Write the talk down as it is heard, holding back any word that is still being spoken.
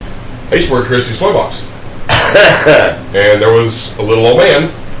I used to work at Christie's Toy Box. And there was a little old man.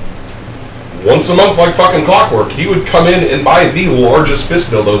 Once a month, like fucking clockwork, he would come in and buy the largest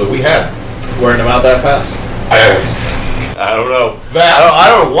fist dildo that we had. Wearing them out that fast? I don't know. I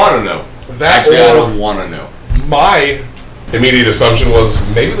don't want to know. Actually, I don't want to know. My immediate assumption was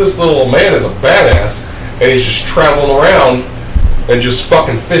maybe this little old man is a badass and he's just traveling around and just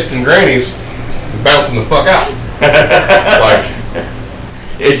fucking fisting grannies and bouncing the fuck out. Like,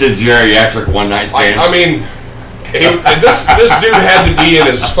 it's a geriatric one night stand. I mean, this dude had to be in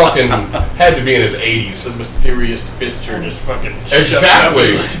his 80s. The mysterious fister just fucking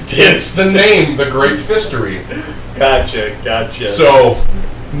Exactly. It's the name, the Great Fistery. Gotcha. So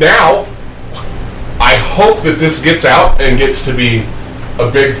now, I hope that this gets out and gets to be a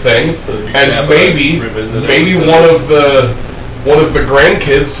big thing, and maybe one of the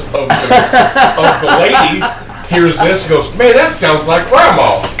grandkids of the lady hears this and goes, man, that sounds like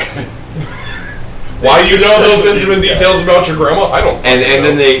grandma. Why you know those intimate details about your grandma? I don't. And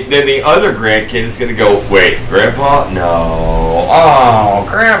then the other grandkid is gonna go, wait, grandpa? No. Oh,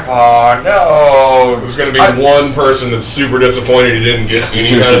 grandpa, no. There's gonna be one person that's super disappointed he didn't get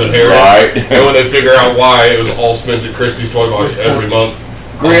any kind of inheritance. Right. And when they figure out why, it was all spent at Christie's Toy Box every month.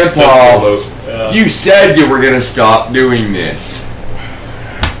 Grandpa, you said you were gonna stop doing this.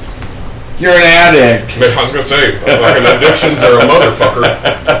 You're an addict. Man, I was gonna say, fucking addictions are a motherfucker.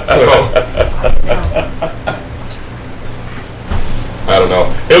 I don't know.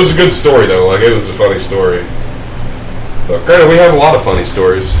 It was a good story though. Like, it was a funny story. So, granted, we have a lot of funny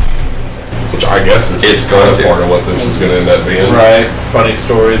stories, which I guess is kind of part of what this is going to end up being. Right. Funny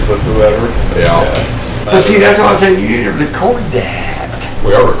stories with whoever. Yeah. But see, that's what I was saying. You need to record that.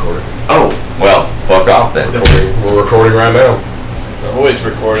 We are recording. Oh, well, fuck off then. We're recording right now. It's always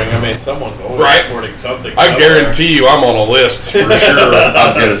recording. I mean, someone's always recording something. I guarantee you I'm on a list for sure. I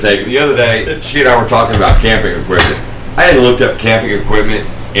was going to say, the other day, she and I were talking about camping equipment. I hadn't looked up camping equipment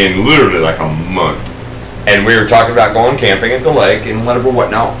in literally like a month. And we were talking about going camping at the lake and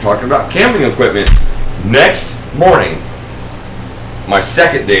whatnot. Talking about camping equipment. Next morning, my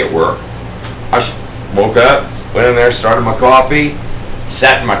second day at work, I woke up, went in there, started my coffee,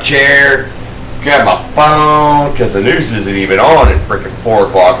 sat in my chair, grabbed my phone, because the news isn't even on at freaking 4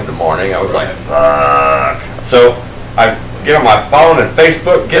 o'clock in the morning. I was like, fuck. So I get on my phone and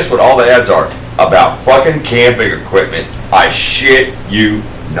Facebook, guess what all the ads are? About fucking camping equipment. I shit you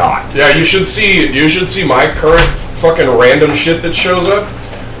not. Yeah, you should see my current fucking random shit that shows up,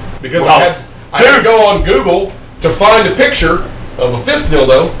 because I had to go on Google to find a picture of a fist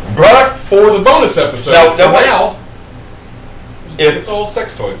dildo for the bonus episode. Now it's all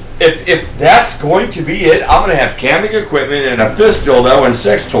sex toys. If that's going to be it, I'm going to have camping equipment and a fist dildo and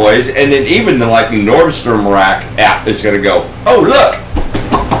sex toys, and then even the Nordstrom rack app is going to go, oh look.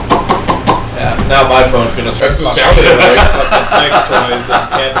 Yeah, now my phone's going to start That's the sound of it, fucking sex toys and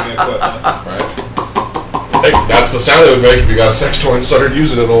camping equipment. Right. Hey, that's the sound it would make if you got a sex toy and started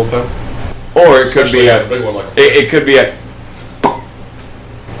using it all the time. Or it could be a big one like a fist. It could be a.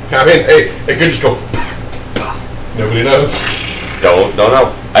 I mean, hey, it could just go. Nobody knows. Don't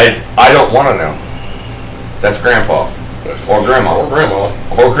know. I don't want to know. That's grandpa. Or grandma. Or grandma.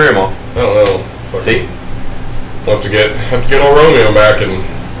 Or grandma. I don't know. Fuck. See? We'll have to get old Romeo back and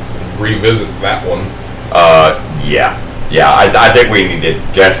revisit that one. Yeah. I think we need to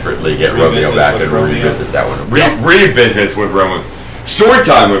desperately get Romeo back and revisit that one. Revisits with Romeo. Story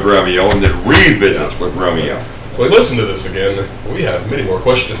time with Romeo, and then revisits with Romeo. So we listen to this again. We have many more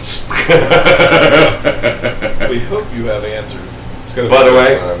questions. We hope you have answers. It's gonna By be the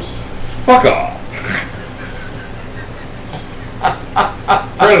way, times. fuck off.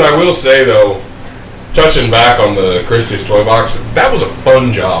 Granted, I will say though, touching back on the Christie's Toy Box, that was a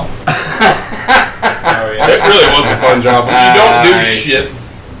fun job. Oh, yeah. It really was a fun job. When you don't do shit.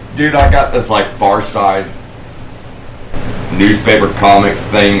 Dude, I got this Far Side newspaper comic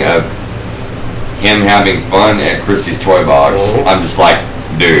thing of him having fun at Christie's Toy Box. Mm-hmm. I'm just like,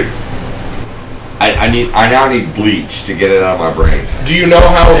 dude, I now need bleach to get it out of my brain. Do you know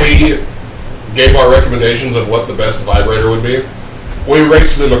how we gave our recommendations of what the best vibrator would be? We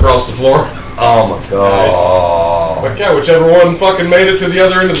raced them across the floor. Oh my god. Like, yeah, whichever one fucking made it to the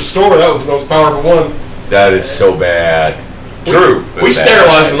other end of the store, that was the most powerful one. That is so bad. True. We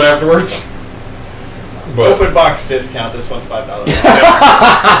sterilized them afterwards. But, Open box discount. This one's $5. yeah.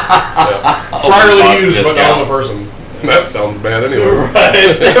 Priorly box used, but not discount. on a person. That sounds bad anyways. Right.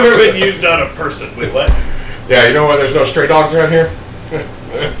 It's never been used on a person. Wait, what? Yeah, you know why there's no stray dogs around here?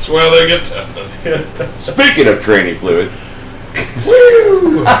 That's where they get tested. Speaking of training fluid.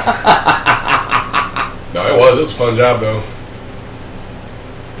 Woo! No, it was a fun job though.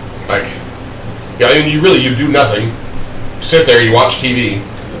 Like, yeah, I mean, you do nothing. Sit there, you watch TV,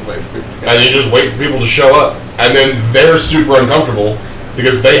 and you just wait for people to show up. And then they're super uncomfortable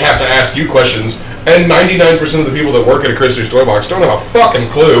because they have to ask you questions. And 99% of the people that work at a Christie's Toy Box don't have a fucking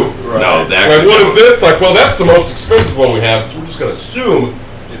clue. Right. No, like, what is this? Like, well, that's the most expensive one we have, so we're just going to assume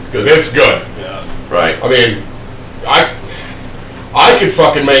it's good. It's good. Yeah. Right. I mean, I could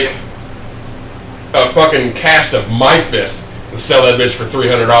fucking make a fucking cast of my fist and sell that bitch for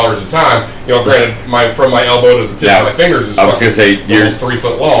 $300 a time. You know, granted, from my elbow to the tip of my fingers is I was going to say, you're 3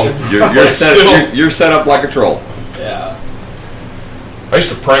 foot long. You're set up like a troll. Yeah. I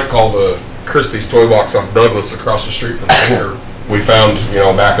used to prank call the Christie's Toy Box on Douglas across the street from here. We found,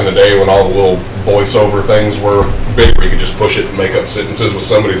 back in the day when all the little voiceover things were big, where you could just push it and make up sentences with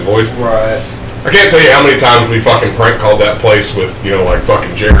somebody's voice. Right. I can't tell you how many times we fucking prank called that place with, like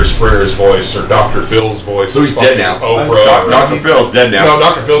fucking Jerry Springer's voice or Dr. Phil's voice. Who's dead now? Oprah. Dr. Phil's dead now. No,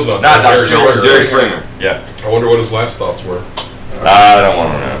 Dr. Phil's not. Not Dr. Phil, Jerry Springer. Yeah. I wonder what his last thoughts were. I don't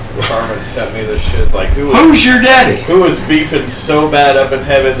want to know. Carmen sent me this shit. It's like, who's your daddy? Who was beefing so bad up in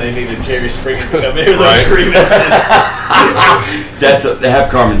heaven they needed Jerry Springer to come here with those grievances?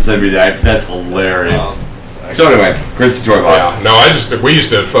 Have Carmen send me that. That's hilarious. So anyway, Christie's Toy Box. Yeah, no, we used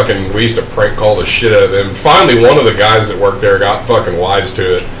to prank call the shit out of them. Finally, one of the guys that worked there got fucking wise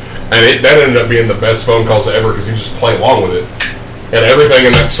to it, and that ended up being the best phone calls ever because you just play along with it, and everything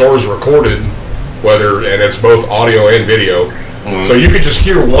in that store is recorded, and it's both audio and video. Mm-hmm. So you could just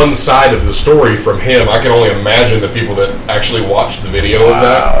hear one side of the story from him. I can only imagine the people that actually watched the video of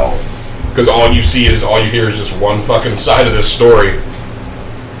that, because all you hear is just one fucking side of this story,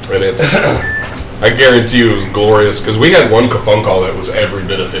 and it's. I guarantee you it was glorious, because we had one phone call that was every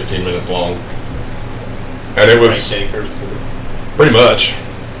bit of 15 minutes long. And it was pretty much.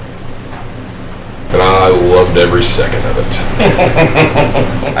 And I loved every second of it.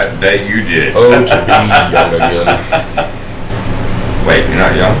 I bet you did. Oh, to be young again. Wait, you're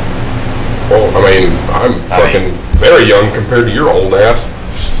not young? Well, I mean, I'm fucking very young compared to your old ass.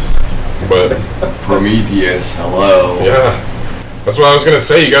 But Prometheus, hello. Yeah. That's what I was going to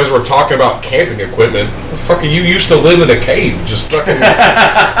say. You guys were talking about camping equipment. The fuck, you used to live in a cave. Just fucking...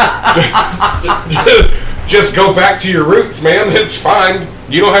 just go back to your roots, man. It's fine.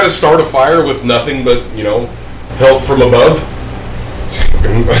 You know how to start a fire with nothing but, help from above?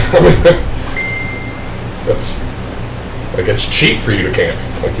 That's... Like, it's cheap for you to camp.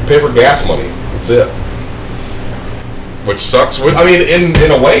 Like, you pay for gas money. That's it. Which sucks. I mean, in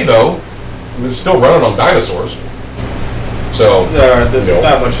a way, though, it's still running on dinosaurs. So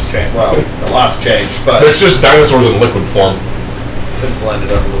not much has changed. Well, a lot's changed, but it's just dinosaurs in liquid form. Been blended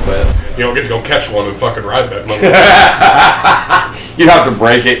up a little bit. You don't get to go catch one and fucking ride that motherfucker. You have to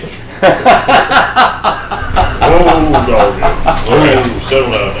break it. Settle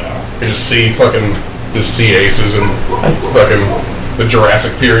down now. You just see aces and fucking the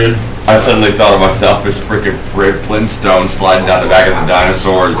Jurassic period. I suddenly thought of myself as freaking Fred Flintstone sliding down the back of the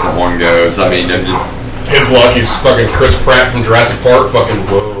dinosaur as the one goes. I mean, they're just... His luck, he's fucking Chris Pratt from Jurassic Park, fucking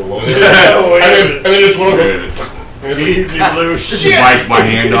whoa. and then just one of them. Easy loose. She bites my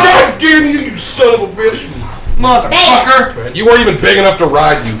hand off. God damn you son of a bitch. Motherfucker. Man, you weren't even big enough to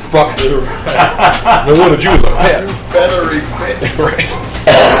ride, you fuck. They wanted you as a pet. You feathery bitch. Right.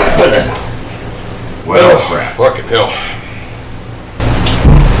 Well, crap. Fucking hell.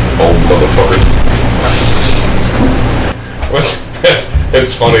 Old motherfucker.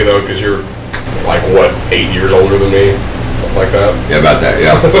 It's funny though, because you're like, 8 years older than me? Something like that? Yeah, about that,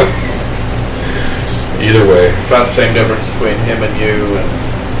 yeah. Either way. About the same difference between him and you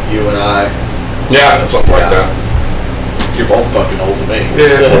and I. Yeah, something like that. You're both fucking old to me.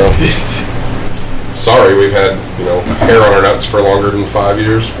 Yeah. Sorry, we've had, hair on our nuts for longer than 5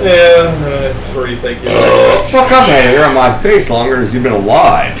 years. Yeah, 3, thank you. Fuck, I've had hair on my face longer as you've been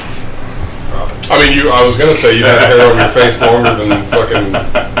alive. I mean, I was gonna say you had hair on your face longer than fucking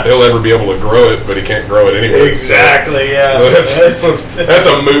he'll ever be able to grow it, but he can't grow it anyway. Exactly, so. yeah. That's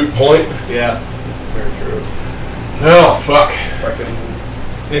a moot point. Yeah, that's very true. Oh fuck. Fucking.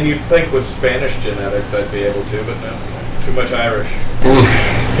 And you'd think with Spanish genetics I'd be able to, but no, too much Irish. Well,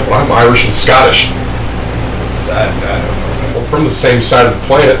 I'm Irish and Scottish. I don't know. Well, from the same side of the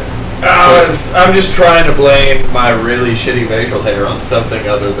planet. I'm just trying to blame my really shitty facial hair on something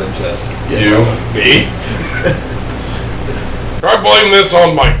other than just you. Me. I blame this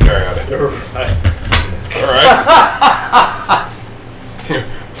on my dad. Alright.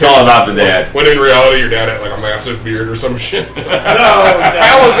 It's all about the dad. When in reality your dad had like a massive beard or some shit. No.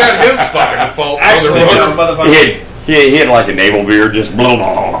 How was that his fucking fault? Actually, no, motherfucker. He had like a navel beard, just blah,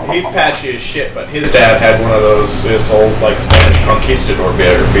 blah, blah. He's patchy as shit, but his dad had one of those, his old like Spanish conquistador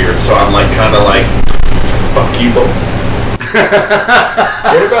beard, so I'm like kind of like, fuck you both.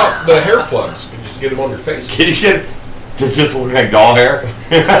 What about the hair plugs? You just get them on your face. Can you get to just look like doll hair?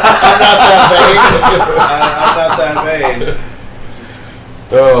 I'm not that vain.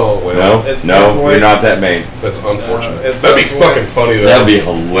 Oh, well. No, you're not that vain. That's unfortunate. It's That'd be some fucking funny, though. That'd be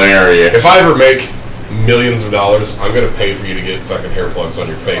hilarious. If I ever make millions of dollars, I'm going to pay for you to get fucking hair plugs on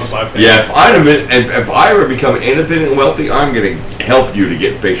your face. On my face. Yeah, if I ever become independent and wealthy, I'm going to help you to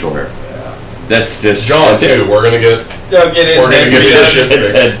get facial hair. Yeah. That's just John, too. We're going to get... Don't get his We're gonna head get his fixed.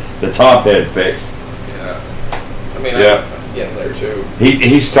 shit fixed. the top head fixed. Yeah. I mean, Yeah. I'm getting there, too.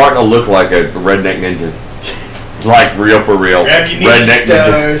 He's starting to look like a redneck ninja. Like real for real. Grab your Redneck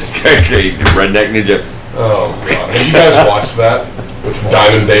ninja ninja. Okay, redneck ninja. Oh, God. Have you guys watched that? Which one?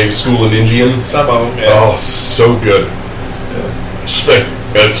 Diamond Dave School of Ninjian? Some of them, yeah. Oh, so good.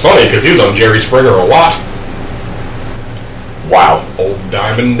 It's funny because he was on Jerry Springer a lot. Wow. Old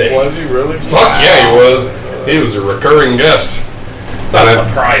Diamond Dave. Was he really? Fuck yeah, he was. He was a recurring guest. Not And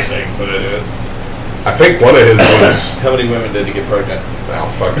surprising, but it is. I think one of his was... How many women did he get pregnant? Oh,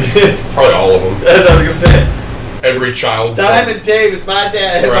 fucking... Probably all of them. That's what I was gonna say. Every child... from- Diamond Dave is my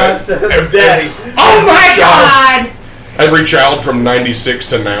dad, my Right. son's daddy. Oh my God! Every child from 96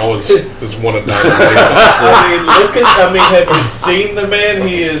 to now is one of Diamond Dave's. I mean, have you seen the man?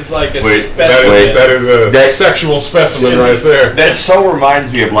 He is like a Wait, specimen. That is a That- sexual specimen Yes. right there. That so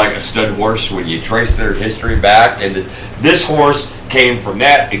reminds me of like a stud horse when you trace their history back, and this horse came from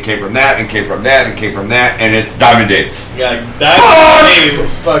that, and came from that, and came from that, and came from that, and it's Diamond Dave. Yeah, Diamond Dave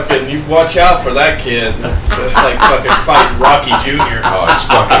is fucking. You watch out for that kid. That's like fucking fighting Rocky Jr. Oh, it's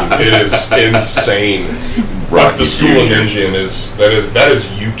fucking... It is insane. Like the School of Ninja is that is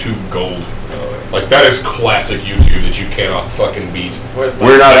YouTube gold. Like that is classic YouTube that you cannot fucking beat. Where's my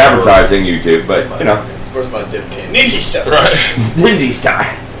We're not dip- advertising YouTube, but you know, Where's my dip can? Ninja stuff. Right. Wendy's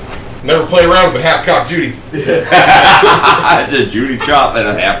time. Never played around with a half-cock Judy. The Judy chop and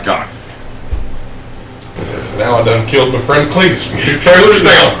a half cock. Now I done killed my friend Cletus from 2 trailers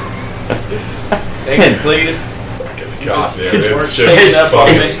down. Thank you, Cletus. God damn, It's it's worth shit. staying up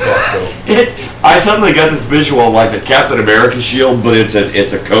Funny on as me. fuck, though. I suddenly got this visual of like the Captain America shield, but it's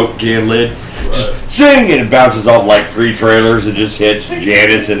a Coke can lid. Just zing, and it bounces off like 3 trailers and just hits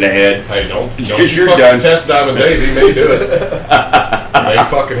Janice in the head. Hey, don't You're you fucking done. test Diamond Dave. He may do it. It may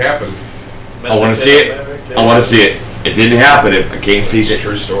fucking happen. I want to see it. I want to see it. It didn't happen. I can't see It's a it.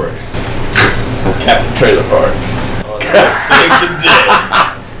 true story. Captain Trailer Park. Save the day.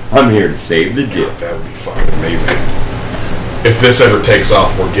 I'm here to save the day. That would be fucking amazing. If this ever takes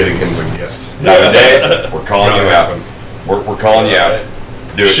off, we're getting him as a guest. Diamond Dave, we're calling It's you gonna out. happen. We're calling you out.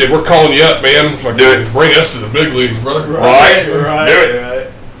 Do it. Shit, we're calling you up, man. Fucking Do it. Bring us to the big leagues, brother. Right? Right. Do it. Right.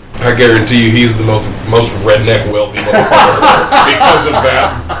 I guarantee you he's the most redneck wealthy motherfucker because of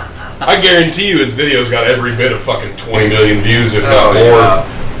that. I guarantee you his video's got every bit of fucking 20 million views, if not more. Yeah.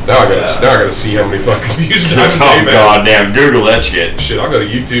 Now I gotta see how many fucking views Diamond Oh, Dave has. goddamn, Google that shit. Shit, I'll go to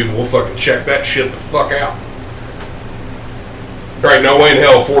YouTube and we'll fucking check that shit the fuck out. Right, no way in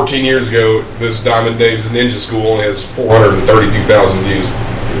hell 14 years ago this Diamond Dave's Ninja School only has 432,000 views.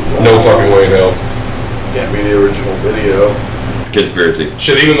 No fucking way in hell. Can't be the original video. Conspiracy.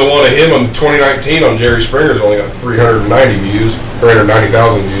 Shit, even the one of him in 2019 on Jerry Springer's only got 390,000 views,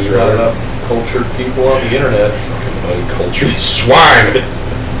 rather. Not enough cultured people on the internet. Fucking uncultured swine.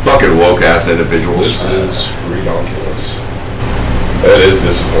 Fucking woke ass individuals. This is ridiculous. That is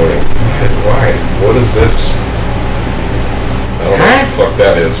disappointing. Why? What is this? I don't know what the fuck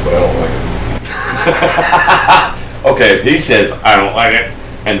that is, but I don't like it. Okay, if he says I don't like it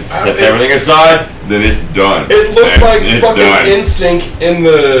and sets it- everything aside, then it's done. It looked like It's fucking done. NSYNC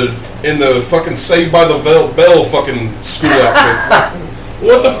in the fucking Saved by the Bell fucking school outfits.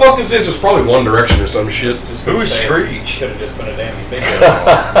 What the fuck is this? It's probably One Direction or some shit. Who is Screech? Could have just been a damn midget.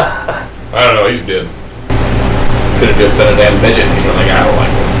 I don't know. He's dead. Could have just been a damn midget. He's like, I don't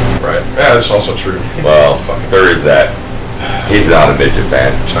like this. Right. Yeah, that's also true. Well, fucking there is that. He's not a midget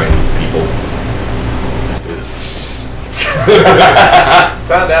fan. tiny people.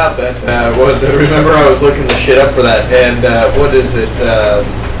 Found out that remember I was looking the shit up for that, and what is it?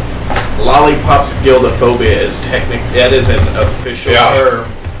 Lollipops Guildophobia is that is an official Yeah. term.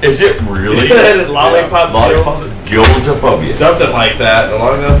 Is it really? Lollipop Lollipop Guildophobia. Something like that.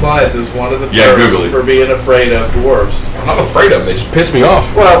 Along those lines is one of the Yeah, terms Google it. for being afraid of dwarfs. I'm not afraid of them. They just piss me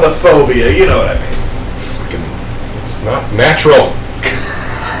off. Well, the phobia, you know what I mean. Fucking, it's not natural.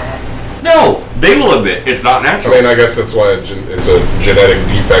 No, they will admit it's not I natural. mean, I guess that's why it's a genetic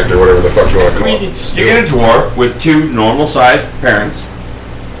defect or whatever the fuck you want to call it. You get a dwarf with 2 normal-sized parents,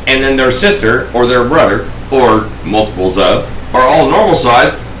 and then their sister or their brother, or multiples of, are all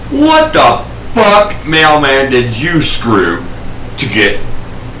normal-sized. What the fuck, mailman, did you screw to get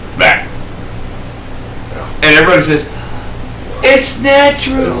that? And everybody says, it's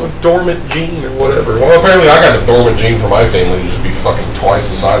natural. It's a dormant gene or whatever. Well, apparently I got a dormant gene for my family to just be fucking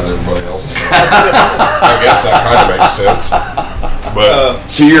twice the size of everybody else. I guess that kind of makes sense. But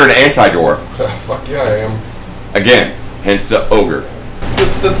So you're an anti-dwarf. fuck yeah, I am. Again, hence the ogre.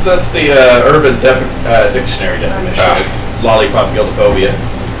 That's the Urban Dictionary definition. Is lollipop guildophobia.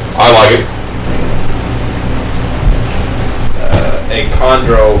 I like it.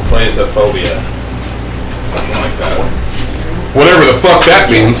 Achondroplasophobia. Something like that. Whatever the fuck that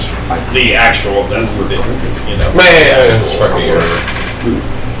means. The actual, that's the, you know. Man, it's fucking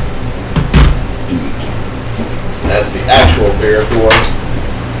That's the actual fear of dwarves.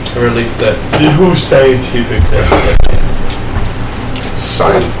 Or at least the scientific definition.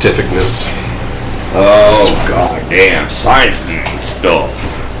 Scientificness. Oh, god damn. Science stuff.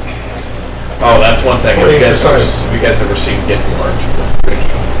 Oh, that's one thing. What Have do you you guys ever seen Getting Large with Ricky?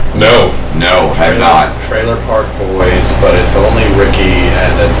 No. No, have not. Trailer Park Boys, but it's only Ricky,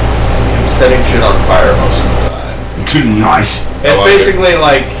 and it's him setting shit on fire most of the time. Too nice. It's like basically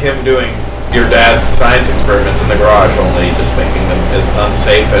like him doing your dad's science experiments in the garage, only just making them as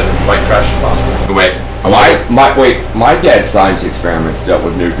unsafe and white trash as possible. Wait, my dad's science experiments dealt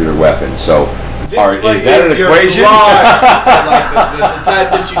with nuclear weapons, so is that an equation? Garage, like the type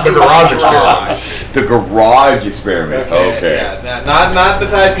that you The do in garage the experiments. The garage experiment. Okay. Yeah, not the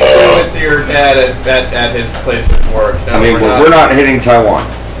type you do with your dad at his place of work. No, I mean, we're not hitting Taiwan.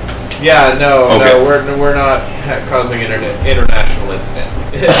 Yeah, no, Okay. no, we're not causing international incident.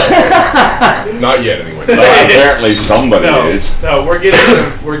 Not yet, anyway. Apparently somebody is. No, we're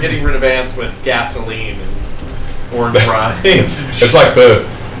getting rid of ants with gasoline and orange rinds. It's like the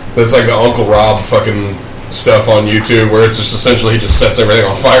Uncle Rob fucking stuff on YouTube where it's just essentially he just sets everything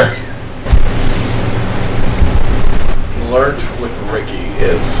on fire. Learnt with Ricky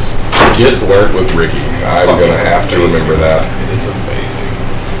is Get Learnt with Ricky. I'm gonna have to remember that. It is amazing.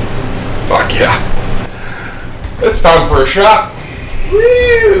 Fuck yeah. It's time for a shot.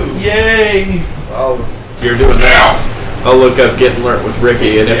 Woo! Yay! Oh, you're doing that. I'll look up Getting Learnt with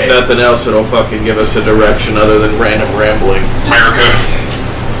Ricky, and if nothing else, it'll fucking give us a direction other than random rambling. America.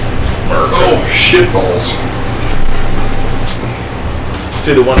 Oh, shitballs.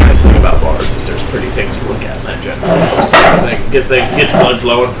 See, the one nice thing about bars is there's pretty things to look at in that general. Get blood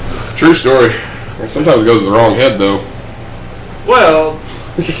flowing. True story. Sometimes it goes to the wrong head, though. Well,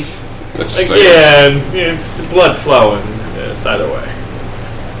 That's the same. again, it's the blood flowing. It's either way.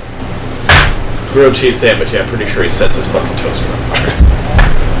 Grilled cheese sandwich, yeah, I'm pretty sure he sets his fucking toaster on fire.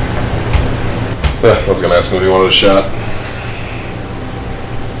 I was gonna ask him if he wanted a shot.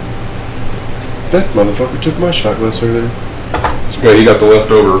 That motherfucker took my shot glass over there. It's okay, he got the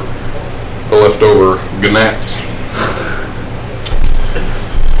leftover gnats.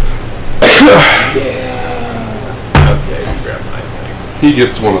 Okay, you grab mine, thanks. He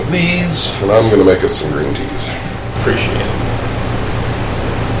gets one of these, and I'm gonna make us some green teas. Appreciate it.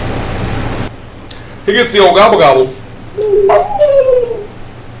 He gets the old gobble gobble.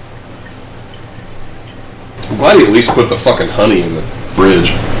 I'm glad he at least put the fucking honey in the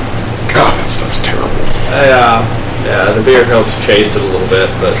fridge. God, that stuff's terrible. Yeah, the beer helps chase it a little bit,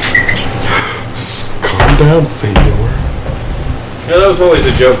 but Calm down, Theodore. that was always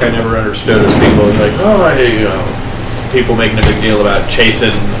a joke I never understood. As people was like, people making a big deal about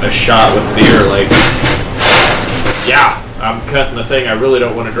chasing a shot with beer. Like, yeah, I'm cutting the thing I really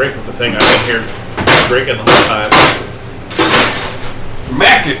don't want to drink with the thing I've been here drinking the whole time.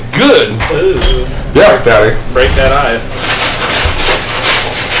 Smacked it good. Ooh, Yeah, Daddy. break that ice.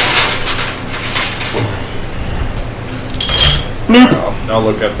 I'll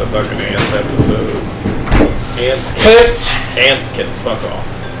look up the fucking ants episode. Ants can fuck off.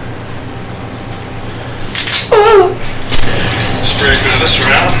 Spray a bit of this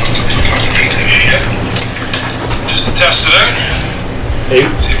around. Fucking hate this shit. Just to test it out. See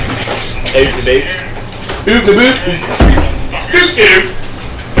if we can find some ants in here. Oop the boop.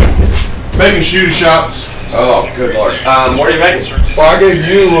 Making shooter shots. Oh, good lord. What are you making? Well, I gave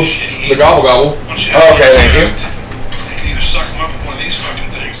you the gobble gobble. Oh, okay, thank you. You can either suck them up with one of these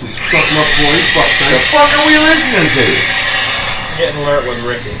fucking things. Fuck him up for you, fuck The thing. fuck are we listening to? Getting alert with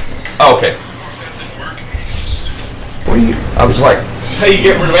Ricky. Oh, okay. That didn't work. What are you? I was like, That's how you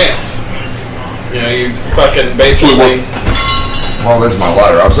get rid of ants. You know, you fucking basically Oh, there's my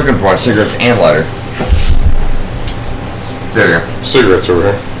lighter. I was looking for my cigarettes and lighter. There you go. Cigarettes over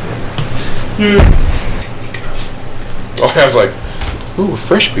here. Oh, I was like, ooh,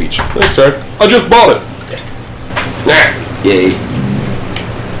 fresh peach. That's right. I just bought it. Nah. Yay.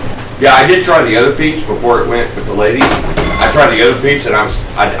 Yeah, I did try the other peach before it went with the ladies. I tried the other peach and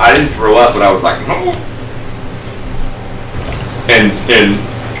I didn't throw up, but I was like, no. And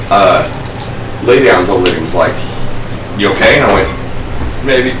lady on the lady was like, you okay? And I went,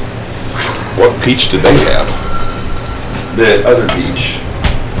 maybe. What peach did they have? The other peach.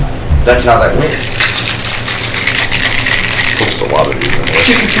 That's how that went. There's a lot of these in here.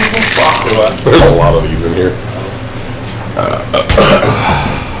 There's a lot of these in here.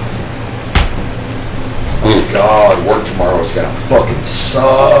 Oh God, work tomorrow is gonna fucking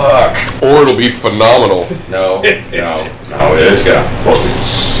suck. Or it'll be phenomenal. No, it's gonna fucking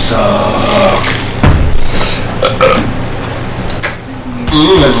suck.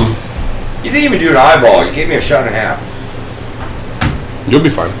 You didn't even do an eyeball. You gave me a shot and a half. You'll be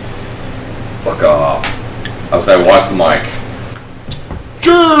fine. Fuck off. I was like, watch the mic.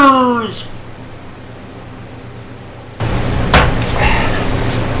 Cheers!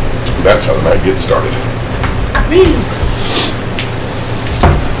 That's how the night gets started.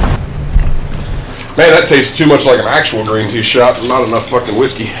 Man, that tastes too much like an actual green tea shot and not enough fucking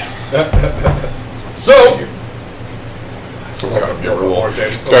whiskey. So, gotta give her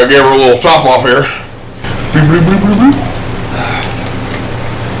a little top off here.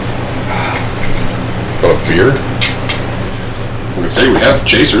 Got a beer. I'm gonna say we have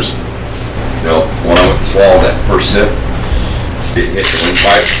chasers. No, when I swallowed that first sip, it hit the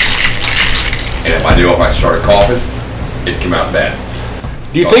windpipe. And if I started coughing, it'd come out bad.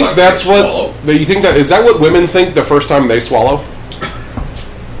 Do you think that's what? Do you think that is that what women think the first time they swallow?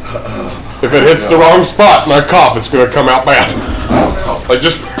 If it hits the wrong spot and I cough, it's gonna come out bad. Like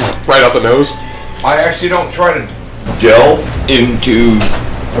just right out the nose. I actually don't try to delve into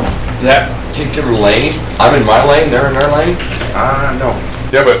that particular lane. I'm in my lane, they're in their lane. No.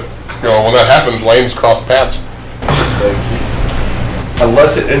 Yeah, but when that happens, lanes cross paths.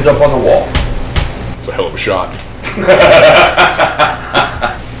 Unless it ends up on the wall. It's a hell of a shot.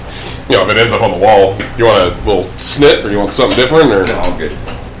 If it ends up on the wall, you want a little snit or you want something different? Or no, I'm good.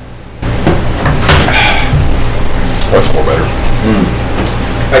 That's more better.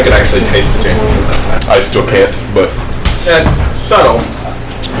 I could actually taste the Jameson that time. I still can't, but It's subtle,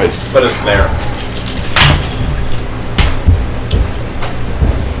 but it's there.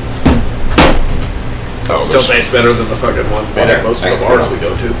 Still tastes better than the fucking ones made at most of the bars we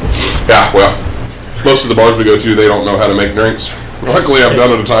go to. Yeah, well, most of the bars we go to, they don't know how to make drinks. Luckily, I've done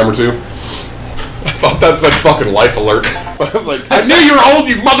it a time or two. I thought that said fucking life alert. I was like, I knew you were old,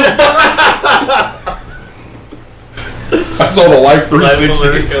 you motherfucker! I saw the Life 360. Life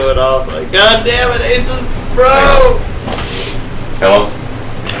alert going off. Like, God damn it, Aces, bro! Hello?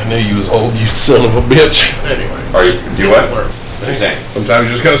 I knew you was old, you son of a bitch. Anyway. Do what? Sometimes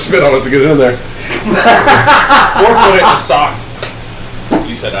you just gotta spit on it to get it in there. Or put it in a sock.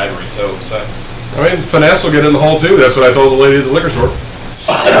 You said Ivory so upset. I mean, finesse will get in the hole too. That's what I told the lady at the liquor store.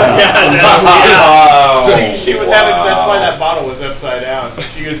 She was having. That's why that bottle was upside down.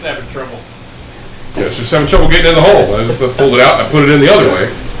 She was having trouble. Yeah, she was having trouble getting in the hole. I just pulled it out and I put it in the other way.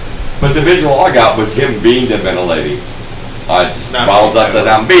 But the visual I got was him being the mental lady. Not bottles upside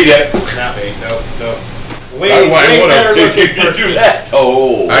down, beat it. Not me. No. Way better looking person.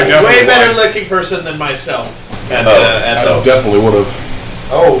 Way better looking person than myself. I definitely would have.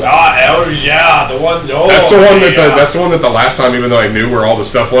 Yeah, the one. That's the one that the last time, even though I knew where all the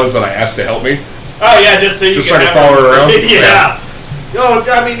stuff was, that I asked to help me. Oh yeah, just so you can follow her around. Yeah. No,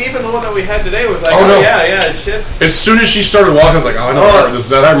 I mean even the one that we had today was like, shit's. As soon as she started walking, I was like, I know this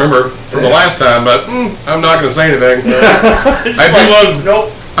is that I remember from the last time, but I'm not gonna say anything.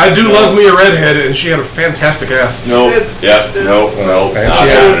 I do love me a redhead, and she had a fantastic ass.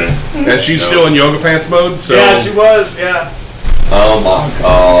 And she's still in yoga pants mode. So yeah, she was. Yeah. Oh my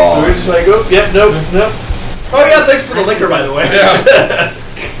God. So we're just like, nope. Oh yeah, thanks for the liquor, by the way.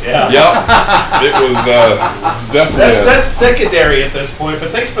 Yeah. Yep. It was definitely. That's secondary at this point, but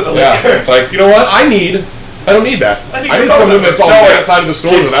thanks for the liquor. It's like, you know what? I don't need that. I need something that's on that side of the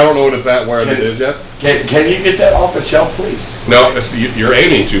store that I don't know what it's at, where it is yet. Can you get that off the shelf, please? No, you're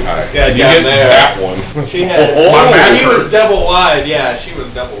aiming too high. Yeah, you get that one. She had. She was double wide. Yeah, she was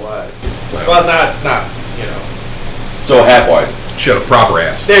double wide. Well, not. So half wide. She had a proper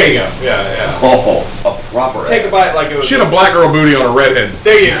ass. There you go. Yeah. Oh, a proper Take ass. a bite like it was. She had a black girl booty on a redhead.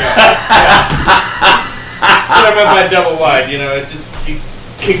 There you go. Yeah. That's what I meant by double wide. It just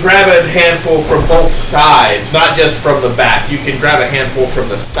can grab a handful from both sides, not just from the back. You can grab a handful from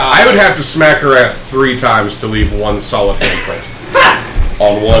the side. I would have to smack her ass 3 times to leave one solid handprint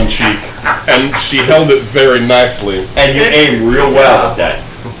on one cheek, and she held it very nicely. And you aim real well at that.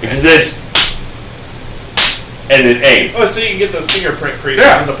 Because it's... And then aim. Oh, so you can get those fingerprint creases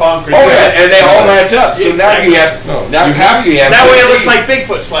and the palm creases. Oh, yeah, and they all match up. So now you have... That way it looks like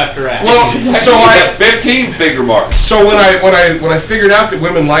Bigfoot slapped her ass. Well, so I I have 15 finger marks. So when I figured out that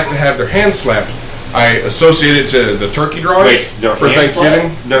women like to have their hands slapped, I associated it to the turkey drawings for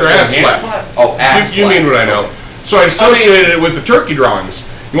Thanksgiving. Their ass slapped. Oh, ass You mean what I know. So I associated it with the turkey drawings.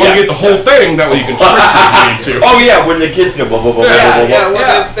 You want to get the whole thing, that way you can twist it if you need to. Oh yeah, when the kids go blah blah blah blah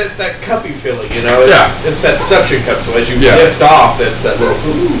blah. That cuppy feeling, you know. It's that suction cup. So as you lift off, it's that little,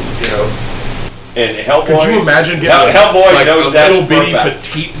 you know. And Hellboy. Could you imagine getting Hellboy like knows a that little bitty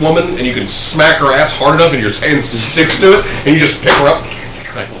petite woman, and you can smack her ass hard enough, and your hand sticks to it, and you just pick her up.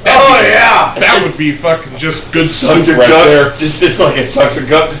 That would be fucking just good suction right cup there. Just like a suction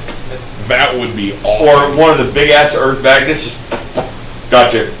cup. That would be awesome. Or one of the big ass earth magnets. Just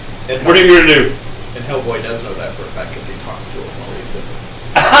gotcha. What are you gonna do? And Hellboy does know that for a fact because he talks to him while he's with him.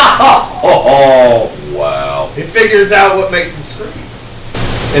 Oh wow! He figures out what makes him scream,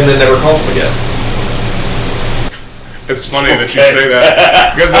 and then never calls him again. It's funny that you say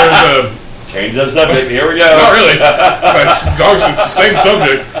that because there's a change of subject. Here we go. Not really. It's the same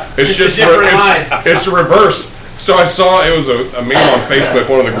subject. It's just it's reversed. So I saw it was a meme on Facebook,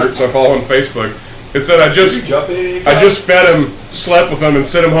 one of the groups I follow on Facebook. It said I just fed him, slept with him, and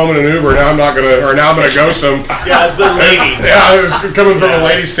sent him home in an Uber. Now I'm gonna go some. Yeah, it's a lady. Yeah, it was coming from a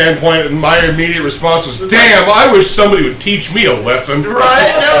lady's standpoint, and my immediate response was, "Damn, I wish somebody would teach me a lesson."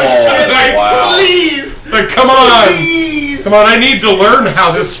 Right? No shit. Like, wow. Please. Like, come on, I need to learn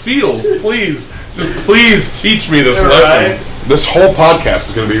how this feels. Please, just please teach me this lesson. This whole podcast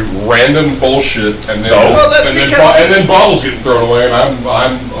is going to be random bullshit, and then bottles getting thrown away, and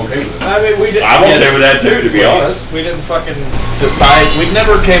I'm okay with it. I mean, I'm okay with that too, to be honest. We didn't fucking decide. We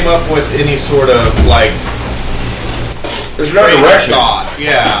never came up with any sort of like. There's no direction.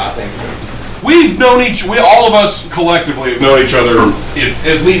 Yeah. We've known all of us collectively have known each other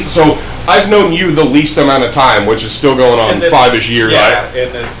at least. So I've known you the least amount of time, which is still going on 5-ish years. Yeah.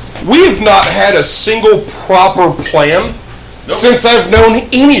 We have not had a single proper plan. Nope. Since I've known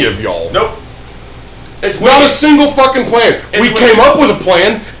any of y'all. Nope. It's not a single fucking plan. We came up with a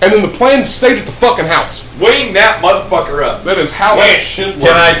plan, and then the plan stayed at the fucking house. Wing that motherfucker up. That is how that shit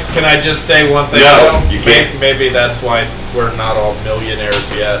works. Can I just say one thing? No, you can't. Maybe that's why we're not all millionaires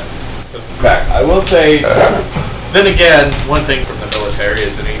yet. Back. I will say, then again, one thing from the military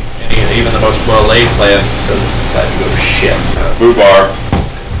is that even the most well-laid plans decide to go to shit. So. Boobar.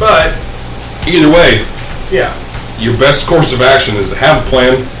 But either way, yeah. Your best course of action is to have a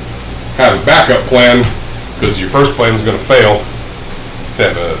plan, have a backup plan, because your first plan is going to fail.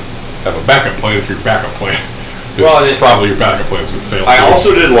 Have a backup plan if your backup plan. Probably your backup plan is going to fail. I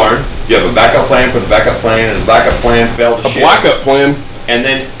also did learn you have a backup plan, put a backup plan, and the backup plan failed to shit. A backup plan. And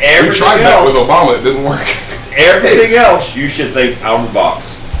then everything we tried that with Obama. It didn't work. Everything else, you should think out of the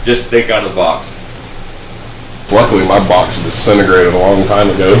box. Just think out of the box. Luckily, my box disintegrated a long time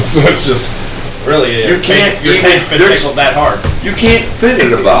ago, so it's just. Really, your tank's been tickled that hard. You can't fit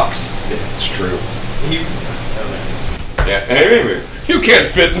in a box. It's true. Anyway. You can't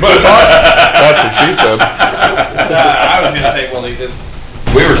fit in my box. That's what she said. I was going to say,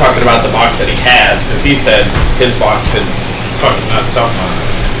 we were talking about the box that he has, because he said his box had fucking not something on it.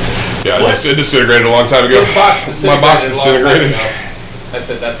 Yeah, it disintegrated a long time ago. My box disintegrated. I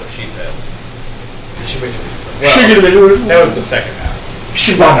said, that's what she said. That was the second half.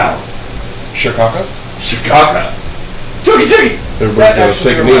 Chicago. Tookie. Everybody's got to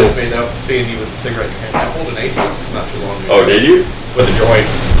take a needle. Me, though, seeing you with a cigarette in your hand. I pulled an Asus not too long ago. Oh, did you? With a joint.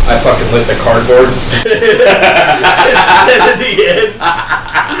 I fucking lit the cardboard instead of the end.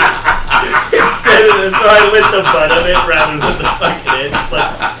 So I lit the butt of it rather than the fucking end.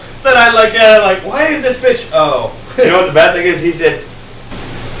 Then I look at it like, why did this bitch? Oh. You know what the bad thing is? He said,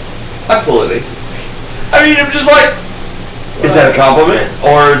 I pull an Asus. I mean, I'm just like, is that a compliment?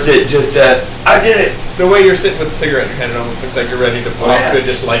 Or is it just that I did it? The way you're sitting with a cigarette in your hand, it almost looks like you're ready to pull off and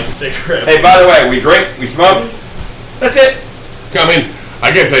just light the cigarette. Hey, by the way, we drink, we smoke. That's it. I mean,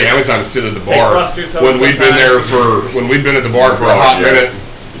 I can't tell you how many times I sit at the bar when we'd been at the bar for a hot minute,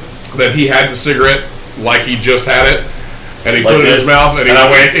 that he had the cigarette like he just had it, and he put it in his mouth, and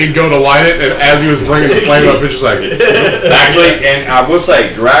he'd go to light it, and as he was bringing the flame up, it's just like. Actually, and I will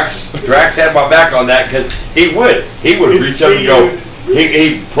say, Drax had my back on that, because he would reach up and go,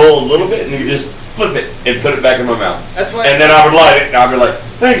 he'd pull a little bit, and he just flip it and put it back in my mouth. That's why. And then I would light it, and I'd be like,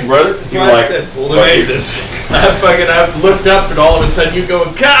 "Thanks, brother." That's You'd why be I like, said pull the "Fuck you." bases. I've looked up, and all of a sudden you go,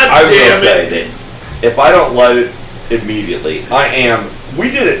 God I will damn say it! that if I don't light it immediately, I am. We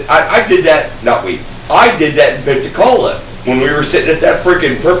did it. I did that. Not we. I did that in Pensacola when we were sitting at that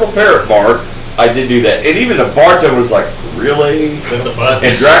freaking Purple Parrot bar. I did do that, and even the bartender was like, "Really?"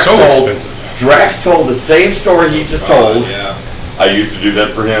 And Drax told the same story he just told. Yeah. I used to do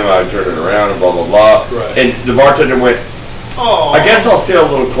that for him. I'd turn it around and blah blah blah. Right. And the bartender went, Oh. "I guess I'll stay a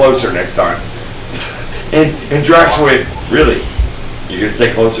little closer next time." And Drax went, "Really? You're gonna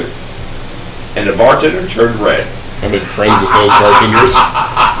stay closer?" And the bartender turned red. I've been friends with those bartenders.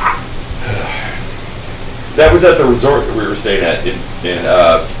 That was at the resort that we were staying at in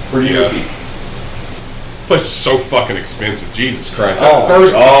Purdue. Place is so fucking expensive. Jesus Christ! Oh,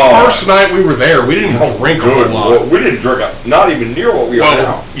 first night we were there, we didn't drink a whole lot. We didn't drink not even near what we are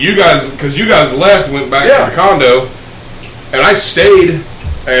now. You guys, because you guys left, went back to the condo, and I stayed,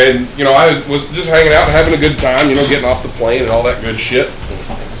 and I was just hanging out and having a good time, getting off the plane and all that good shit.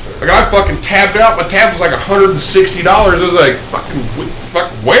 Like I fucking tabbed out. My tab was like $160. I was like, fuck,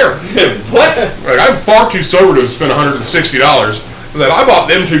 where? What? Like I'm far too sober to have spent $160. That I bought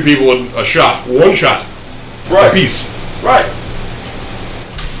them two people a shot, one shot. Right. A piece. Right.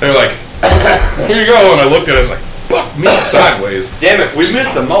 They're like, here you go. And I looked at it, I was like, fuck me sideways. Damn it, we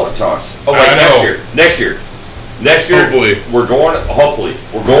missed the mullet toss. Oh, I know. Next year, Hopefully. we're going to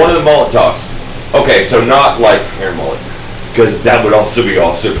the mullet toss. Okay, so not like hair mullet. Because that would also be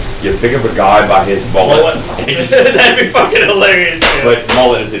awesome. You pick up a guy by his mullet. That'd be fucking hilarious. Man. But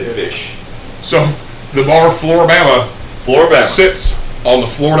mullet is in fish. So the bar Floribama sits on the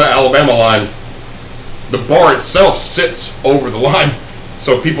Florida-Alabama line. The bar itself sits over the line,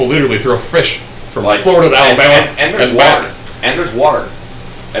 so people literally throw fish from Florida to Alabama and there's water. Back. And there's water.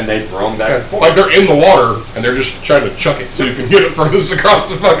 And they throw them back and forth. Like they're in the water, and they're just trying to chuck it so you can get it furthest across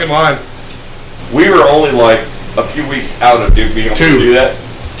the fucking line. We were only like a few weeks out of being able to do that.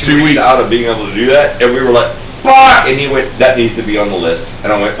 2 weeks out of being able to do that, and we were like, fuck! And he went, that needs to be on the list.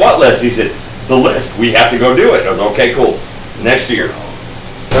 And I went, what list? He said, the list. We have to go do it. I was like, okay, cool. Next year.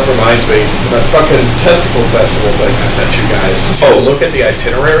 That reminds me, that fucking testicle festival thing I sent you guys. Did you look at the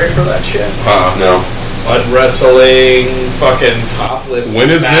itinerary for that shit? No. Mud wrestling, fucking topless. When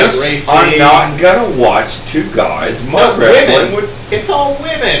is this? Racing. I'm not gonna watch two guys mud wrestling. It's all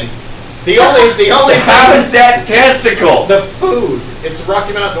women. The only How is that testicle? The food. It's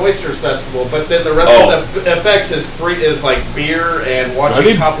Rocky Mountain Oysters Festival, but then the rest of the effects is like beer and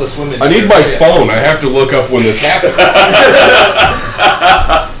watching topless women. I need my phone. I have to look up when this happens.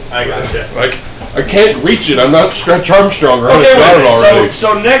 I gotcha. Like I can't reach it. I'm not Stretch Armstrong. Or got it already.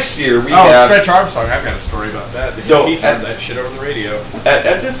 So next year we have Stretch Armstrong. I've got a story about that. Because he's had that shit over the radio.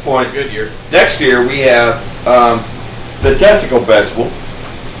 At this point, good year. Next year we have the Testicle Festival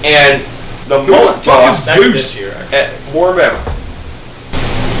and the mullet toss Goose at Floribama.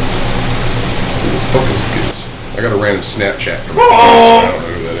 Who the fuck is Goose? I got a random Snapchat from Goose. I don't know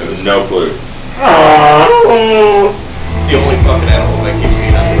who that is. No clue. It's the only fucking animals I keep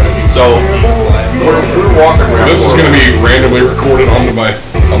seeing on the radio. So we're walking around. This is going to be randomly recorded on the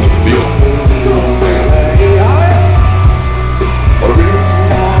deal. What are we doing?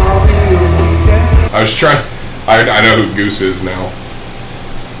 I was trying. I know who Goose is now,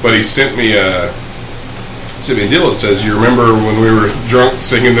 but he sent me a deal that says, "You remember when we were drunk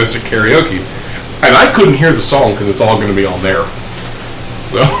singing this at karaoke?" And I couldn't hear the song because it's all going to be on there.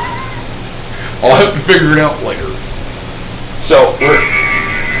 So I'll have to figure it out later. So we're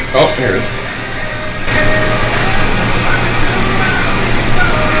here it is.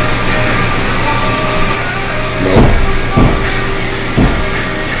 No.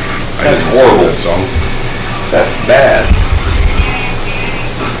 That's horrible. That song. That's bad.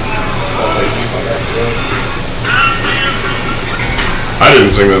 I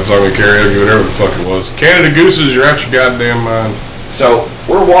didn't sing that song at karaoke, whatever the fuck it was. Canada Gooses, you're out your goddamn mind. So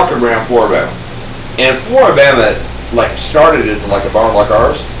we're walking around Floribama, and Floribama started as like a bar like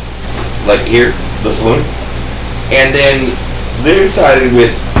ours, like here, the saloon, and then they decided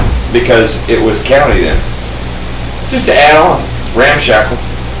because it was county then, just to add on, ramshackle,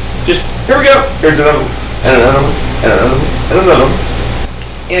 just here we go, here's another one, and another one, and another one, and another one,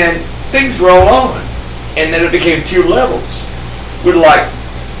 and things roll on, and then it became 2 levels with like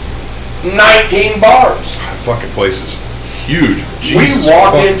 19 bars. That fucking place is huge. Jesus, we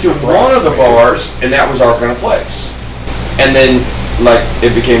walked into one of the bars, and that was our kind of place. And then,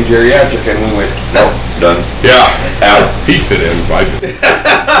 it became geriatric, and we went, no, done. Yeah, out. He fit in. Fuck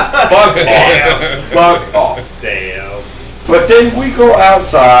off. Fuck off. Damn. But then we go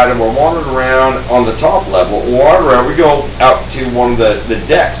outside and we're wandering around on the top level. We go out to one of the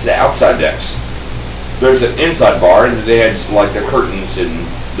decks, the outside decks. There's an inside bar, and they had just, like the curtains and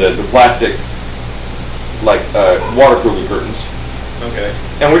the plastic, like water cooler curtains. Okay.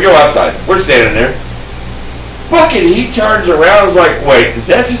 And we go outside. We're standing there. Fucking, he turns around and is like, wait, did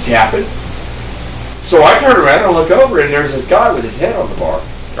that just happen? So I turn around and look over, and there's this guy with his head on the bar.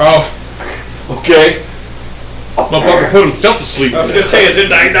 Oh. Okay. Motherfucker put himself to sleep. I was going to say, is it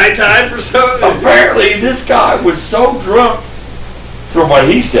night time for something? Apparently, this guy was so drunk, from what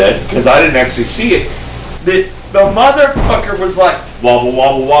he said, because I didn't actually see it, that the motherfucker was like, wobble,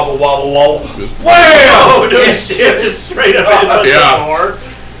 wobble, wobble, wobble, wobble. Wham! Oh, no shit, just straight up in the bar.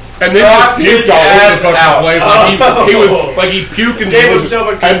 And then just puked all over the fucking place. Like he puked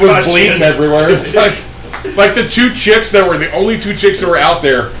and was bleeding everywhere. It's like the two chicks that were the only two chicks that were out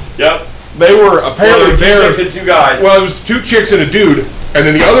there. Yep. They were apparently there. Two chicks and two guys. Well, it was two chicks and a dude, and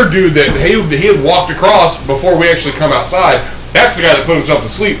then the other dude that he had walked across before we actually come outside. That's the guy that put himself to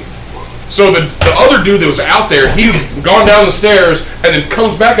sleep. So the other dude that was out there, he'd gone down the stairs and then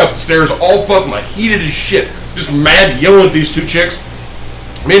comes back up the stairs all fucking like heated as shit, just mad, yelling at these two chicks.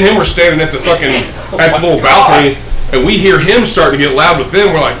 Me and him were standing at the little balcony, and we hear him starting to get loud with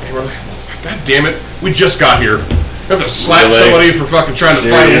them. We're like, God damn it, we just got here. We have to slap somebody for fucking trying to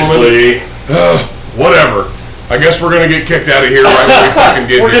fight a woman. Whatever. I guess we're gonna get kicked out of here right when we fucking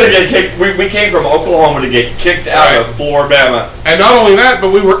get We're here. gonna get kicked. We came from Oklahoma to get kicked out of Floribama. And not only that,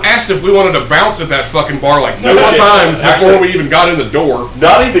 but we were asked if we wanted to bounce at that fucking bar like 4 times before we even got in the door.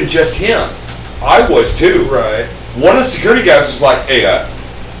 Not even just him. I was too. Right. One of the security guys was like, hey,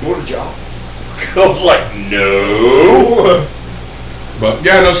 you want a job? I was like, no. But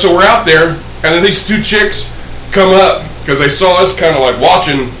yeah, no, so we're out there, and then these two chicks come up because they saw us kind of like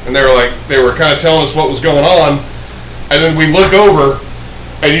watching, and they were kind of telling us what was going on, and then we look over,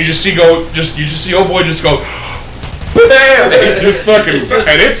 and you just see old boy just go, bam, just fucking,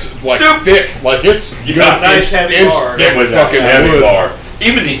 and it's like thick, like it's nice heavy bar. It was a heavy bar.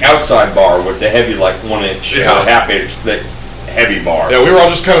 Even the outside bar was a heavy, like 1 inch or half inch thick. Heavy bar. Yeah, we were all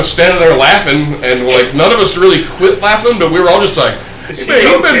just kind of standing there laughing, and like none of us really quit laughing, but we were all just like, he's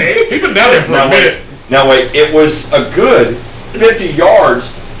been down there for a minute. Now wait, it was a good 50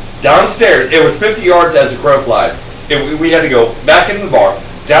 yards downstairs. It was 50 yards as the crow flies. We had to go back into the bar,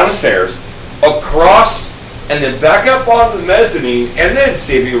 down the stairs, across, and then back up onto the mezzanine, and then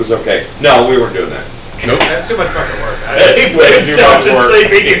see if he was okay. No, we weren't doing that. Nope. That's too much fucking work. He put himself to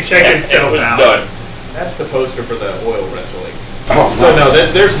sleep. He can check himself out. Done. That's the poster for the oil wrestling. Oh, so no,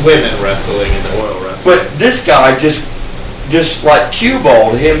 there's women wrestling in the oil wrestling. But this guy just like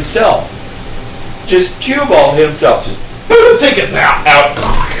cue-balled himself. Just cue-balled himself. Just take it now. Out.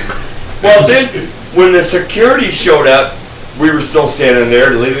 Well, then when the security showed up, we were still standing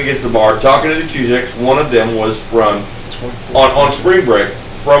there, leaning against the bar, talking to the two chicks. One of them was from on spring break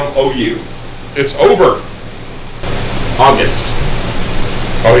from OU. It's over. August.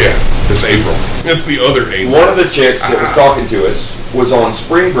 Oh yeah, it's April. It's the other April. One of the chicks that was talking to us was on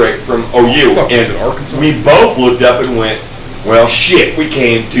spring break from OU, and in Arkansas? We both looked up and went, "Well, shit, we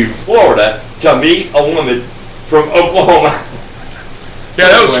came to Florida to meet a woman from Oklahoma." Yeah,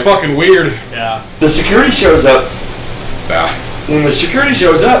 that was fucking weird. Yeah. The security shows up. When the security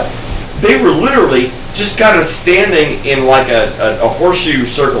shows up, they were literally just kind of standing in like a horseshoe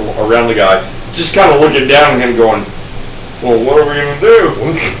circle around the guy, just kind of looking down at him, going, well, what are we going to do?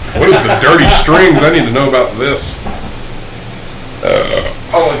 What is the dirty strings? I need to know about this.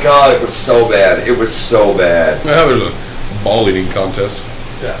 Oh my God, it was so bad. It was so bad. Yeah, there's a ball eating contest.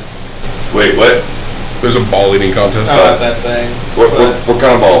 Yeah. Wait, what? There's a ball eating contest. Oh, that thing. What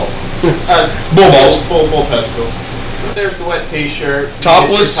kind of ball? Bull balls. Bull testicles. There's the wet t-shirt.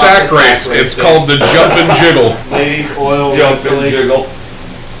 Topless sack race. It's called the Jump and Jiggle. Ladies oil Jump wrestling. and Jiggle.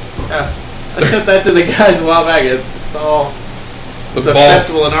 Yeah. I sent that to the guys a while back. It's a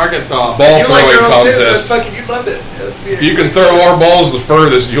festival in Arkansas. Ball throwing contest. So you loved it. If you can throw our balls the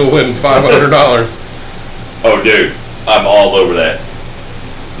furthest, you'll win $500. Oh, dude, I'm all over that.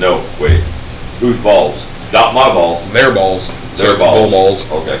 No, wait. Whose balls? Not my balls. Their balls. Their balls. Bull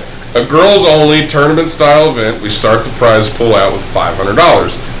balls. Okay. A girls-only tournament-style event. We start the prize pull-out with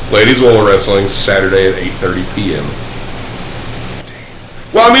 $500. Ladies oil wrestling, Saturday at 8:30 p.m.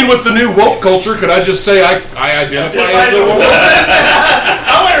 Well, I mean, with the new woke culture, could I just say I identify as a woman?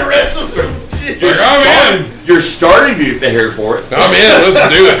 I want to wrestle some shit. I'm in. You're starting to get the hair for it. I'm in. Let's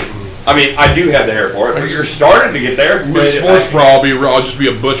do it. I mean, I do have the hair for it, but you're starting to get there. Miss Sports Bra, I'll just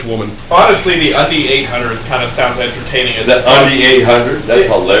be a butch woman. Honestly, the Undie 800 kind of sounds entertaining as The Undie 800? That's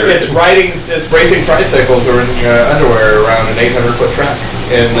hilarious. It's racing tricycles or in underwear around an 800-foot track.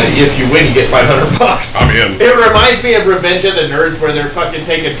 And if you win, you get $500. I'm in. It reminds me of Revenge of the Nerds where they're fucking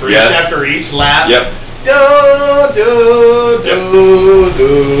taking drinks after each lap. Yep. Do, do, do, do,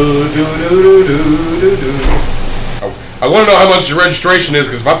 do, do, do, do. I want to know how much the registration is,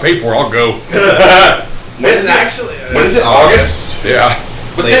 because if I pay for it, I'll go. It's actually... When is it? August? Yeah.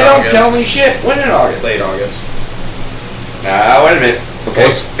 But Late they don't August. tell me shit. When in August? Late August. Wait a minute. Okay.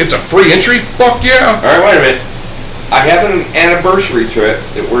 Well, it's a free entry? Fuck yeah. All right, wait a minute. I have an anniversary trip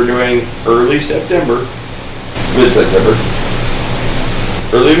that we're doing early September. Mid-September.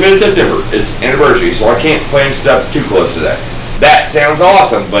 Early mid-September. It's anniversary, so I can't plan stuff too close to that. That sounds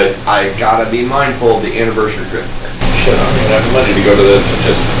awesome, but I gotta be mindful of the anniversary trip. Shit, I mean, I have money to go to this and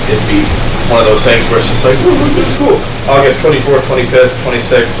just, it's one of those things where it's just like, ooh, it's cool. August 24th, 25th,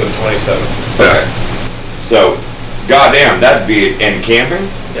 26th, and 27th. Okay. So, goddamn, that'd be it. And camping?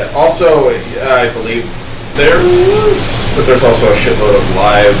 Yeah, also, I believe there's also a shitload of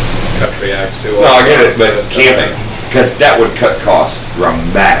live country acts too. No, I get it, but camping. Because that would cut costs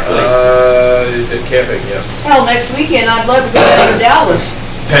dramatically. Camping, yes. Hell, next weekend I'd love to go down to Dallas.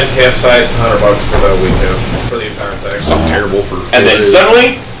 10 campsites, $100 for the weekend, for the entire thing. Something terrible for And then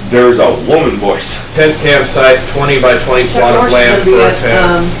suddenly, there's a woman voice. 10 campsite, 20 by 20 plot of land for a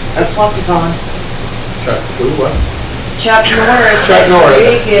tent. A Collecticon. Who, what? Chuck Norris Chuck next Norris,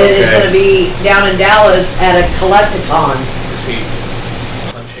 weekend is okay. going to be down in Dallas at a Collecticon. Is he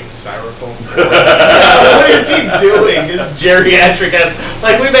punching styrofoam? What is he doing? His geriatric ass.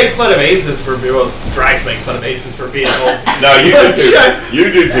 Like, we make fun of Aces for being, well, Drax makes fun of Aces for being old. No, you do too. Chuck,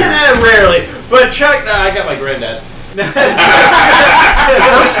 You do too. rarely. But Chuck, I got my granddad.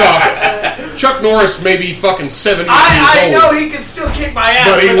 First off, Chuck Norris may be fucking 70 I years old. know he can still kick my ass,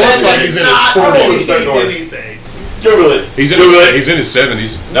 But he looks that like does he's in his not 40s. mean anything. Google it. He's in his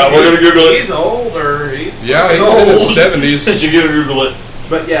 70s. No, we're going to Google it. He's older. He's Yeah, he's old. in his 70s. You're going to Google it.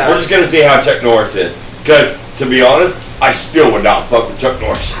 But yeah, We're just going to see how Chuck Norris is. Because, to be honest, I still would not fuck with Chuck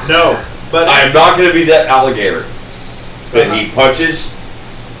Norris. no. But I am not going to be that alligator that he punches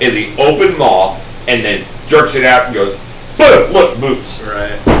in the open maw and then jerks it out and goes, boom, look, boots.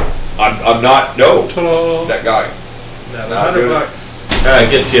 right. I'm not, no, Ta-da. that guy. No, the Not $100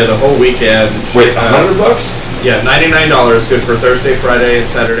 good. gets you the whole weekend. Wait, $100? Yeah, $99 good for Thursday, Friday, and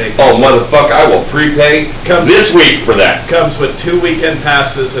Saturday. Oh, motherfucker, I will prepay this week for that. Comes with 2 weekend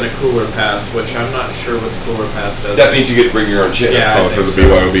passes and a cooler pass, which I'm not sure what the cooler pass does. That means you get to bring your own shit. Yeah. Oh, I for the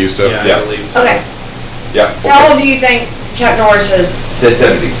think so. BYOB stuff? Yeah, Yeah. I believe so. Okay. Yeah. How old do you think Chuck Norris is? Said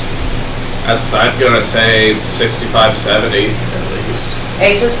 70s. I'm gonna say 65, 70 at least.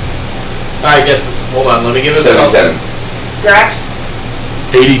 Aces? I guess. Hold on. Let me give a 77. Drax?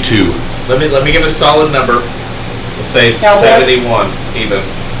 82. Let me give a solid number. We'll say Cowboy? 71 even.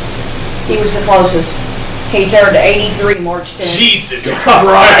 He was the closest. He turned 83 March 10th. Jesus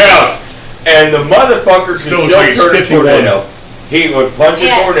Christ! And the motherfucker could Still still takes turn a 51. tornado. He would punch a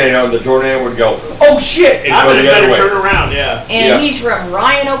Yeah. tornado and the tornado would go, oh shit! And I go would the other better way. turn around. Yeah. And Yeah. he's from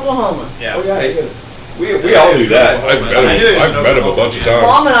Ryan, Oklahoma. Yeah. Oh yeah, he is. We all do that. I've met him a bunch of times.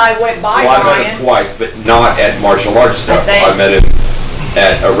 Mom and I went by Well, I met him Ryan. twice, but not at martial arts stuff. I think. I met him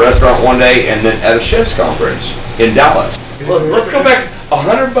at a restaurant one day and then at a chef's conference in Dallas. Look, let's go back.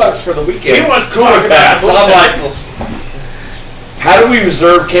 $100 for the weekend. He wants to Cooler talk about pass. I'm like, testicles. how do we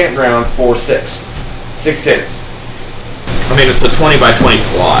reserve campground for 6 tenths? I mean, it's a 20 by 20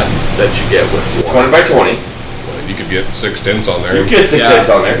 plot that you get with 20 by 20. You could get 6 tenths on there. You get 6 tenths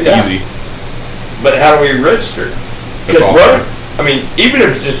on there. Yeah. Easy. But how do we register? That's Because all. what? I mean, even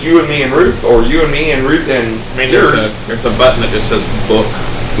if it's just you and me and Ruth, or you and me and Ruth and I mean, yours. there's a button that just says book.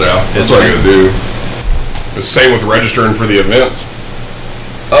 Yeah, that's all you gotta do. The same with registering for the events.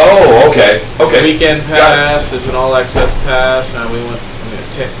 Oh, okay. Okay. Weekend Got pass is an all access pass. Now we went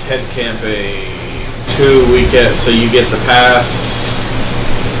 10 camping, 2 weekends, so you get the pass.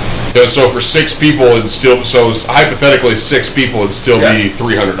 Yeah, so for 6 people, it'd still, so hypothetically 6 people, it'd still be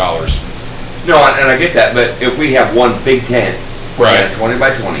 $300. No, and I get that, but if we have one big tent, Right. 20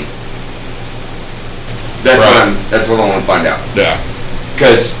 by 20, that's Right. that's what I want to find out. Yeah.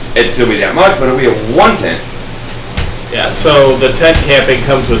 Because it'd still be that much, but if we have one tent, Yeah, so the tent camping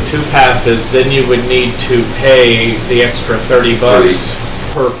comes with 2 passes. Then you would need to pay the extra $30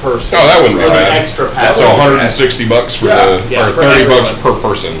 per person. Oh, that wouldn't be for the bad. extra pass. So $160 for Yeah. the, Yeah, or for $30 everyone. per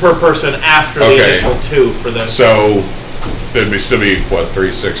person. per person after the Okay. initial 2 for the. So it'd still be what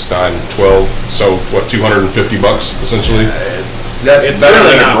 3, 6, 9, 12. So what, $250 essentially? That's better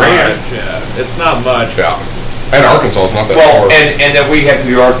really than not a grand. much. Yeah, it's not much. Yeah. And Arkansas is not that Well, far. and then we have to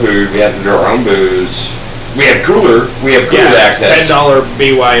do our food. We have to do our own booze. We have cooler. We have cooler access. $10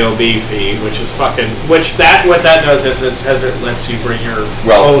 BYOB fee, which is fucking. What that does is it lets you bring your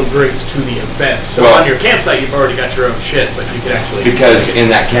own drinks to the event. So on your campsite, you've already got your own shit, but you can actually because in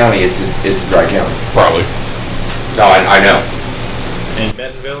that county, it's a dry county. Probably. No, I know. In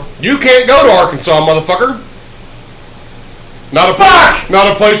Bentonville, you can't go to Arkansas, motherfucker. Not a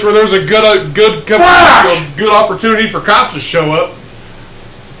place where there's a good opportunity for cops to show up.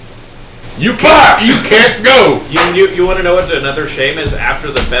 You can't go. You want to know what another shame is?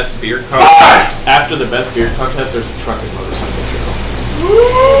 After the best beer contest, there's a trucking motorcycle show.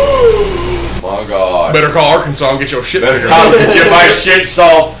 My God. Better call Arkansas and get your shit figured out. Get my shit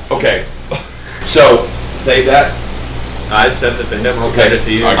solved. Okay. So save that. I sent it to him. I'll send it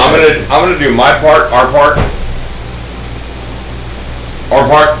to you. I'm gonna do my part, our part,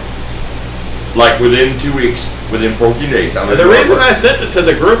 like within 2 weeks. Within 14 days. The reason I sent it to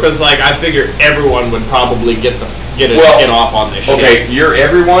the group is like I figured everyone would probably get off on this shit. Okay, your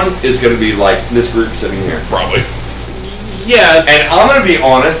everyone is going to be like this group sitting here. Probably. Yes. And I'm going to be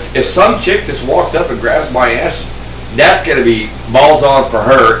honest, if some chick just walks up and grabs my ass, that's going to be balls on for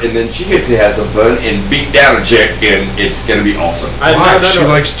her, and then she gets to have some fun and beat down a chick, and it's going to be awesome. She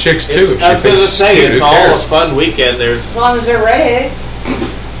likes chicks too. I was going to say, it's all a fun weekend. As long as they're redhead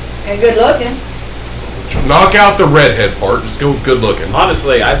and good looking. Knock out the redhead part. Just go with good looking.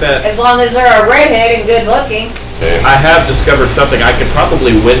 Honestly, I bet. As long as they're a redhead and good looking. I have discovered something I could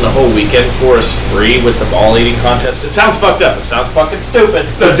probably win the whole weekend for us free with the ball eating contest. It sounds fucked up. It sounds fucking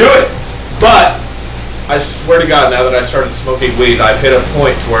stupid. No, do it. But I swear to God, now that I started smoking weed, I've hit a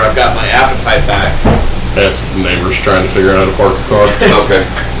point where I've got my appetite back. That's the neighbors trying to figure out how to park a car. Okay.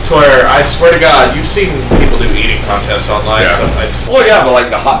 To where I swear to God, you've seen people do eating contests online. Yeah. So yeah, but like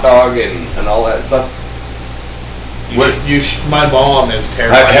the hot dog and all that stuff. My mom is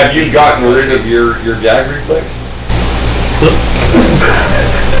terrified. Have you gotten rid of your gag reflex? I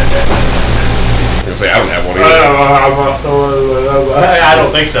was gonna say I don't have one either. I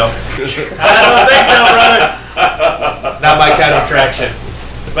don't think so. I don't think so, brother. Not my kind of attraction.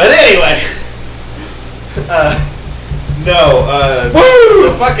 But anyway,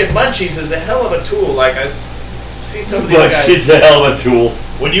 the fucking Munchies is a hell of a tool. Like I see some of these guys. Munchies a hell of a tool.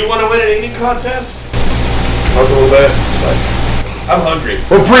 When you want to win an eating contest. Smoke a little bit. It's like, I'm hungry.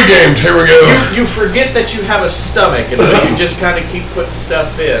 We're pre-gamed. Here we go. You forget that you have a stomach, and so you just kind of keep putting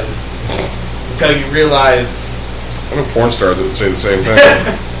stuff in until you realize. I know porn stars that would say the same thing.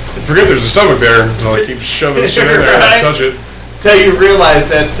 Forget there's a stomach there until I keep shoving shit in there and I touch it. Until you realize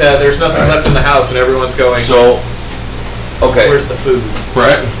that there's nothing left in the house and everyone's going. So, okay. Where's the food?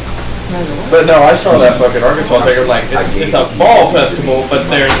 Right. But no, I saw that fucking Arkansas thing. Like it's a ball festival, but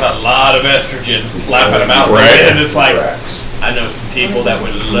there's a lot of estrogen flapping about, right? And it's like I know some people that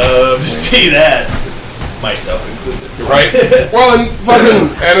would love to see that, myself included. Right. Well, and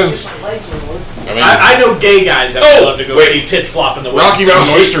fucking Anna's. I know gay guys that would love to go see tits flop in the wind. Rocky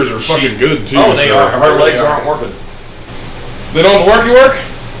Mountain oysters are fucking good too. Oh, they are. Her legs aren't working. They don't work?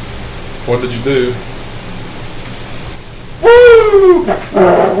 What did you do? Woo!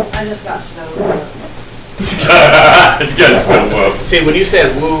 I just got snowed up. See, when you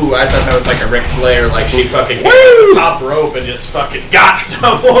said woo, I thought that was like a Ric Flair, like she fucking came to the top rope and just fucking got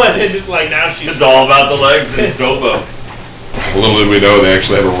someone, and just like now she's. It's all about the legs and Stobo. Little did we know they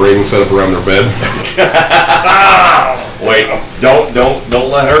actually have a ring set up around their bed. Wait, don't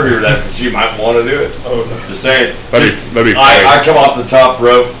let her hear that because she might want to do it. Oh, no. Just saying. That'd be I come off the top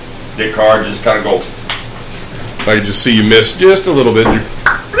rope, Dick Carr just kind of go. I could just see you miss just a little bit. You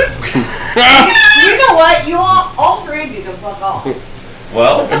know what? You all three of you can fuck off.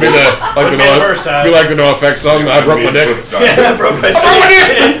 Well, it'd be like the NoFX song. I broke my dick. Yeah, I broke my dick.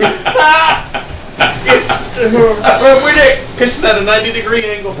 Pissing at a 90-degree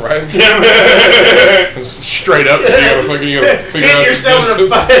angle. Right. Straight up. So you gotta figure out yourself in a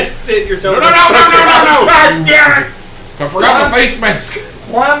fight. Sit yourself. No. God damn it! I forgot my face mask.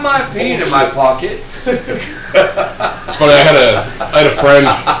 Why am I peeing in my pocket? It's funny. I had a friend.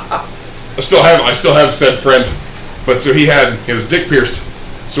 I still have said friend, but so he had his dick pierced.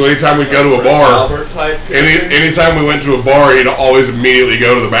 So anytime we'd go to a bar, anytime we went to a bar, he'd always immediately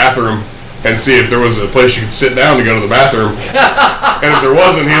go to the bathroom and see if there was a place you could sit down to go to the bathroom. And if there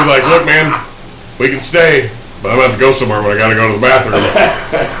wasn't, he was like, "Look, man, we can stay, but I'm gonna have to go somewhere when I gotta go to the bathroom."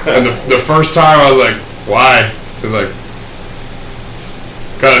 And the first time I was like, "Why?" He's like,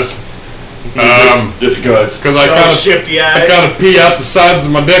 "'Cause Just because. Because I kind of pee out the sides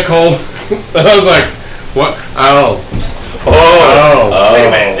of my dick hole. And I was like, what? Oh. Wait a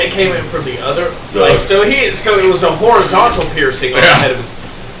minute, they came in from the other. So it was a horizontal piercing on the head of his.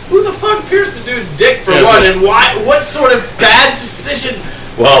 Who the fuck pierced the dude's dick for what? And why? What sort of bad decision?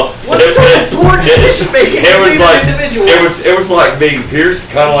 Well, what sort of poor decision making? It was like individual. It was like being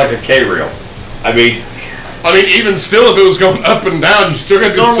pierced, kind of like a K-rail. I mean, even still, if it was going up and down, you still got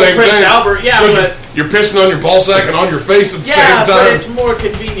to do the same Prince thing. Albert, yeah, but you're pissing on your ball sack and on your face at the same time. Yeah, but it's more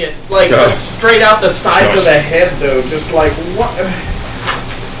convenient. Like straight out the sides of the head, though. Just like what?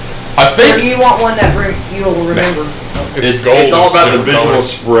 I think you want one that you'll remember. It's all about the visual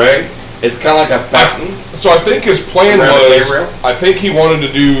spray. It's kind of like a fountain. So I think his plan was, I think he wanted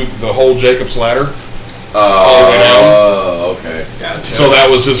to do the whole Jacob's Ladder. All the way down. Okay. Gotcha. So that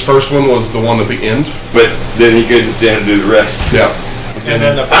was his first one, was the one at the end. But then he couldn't stand to do the rest. Yeah. And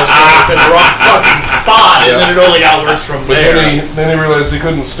then the first one was in the wrong fucking spot, and then it only got worse from there. Then he realized he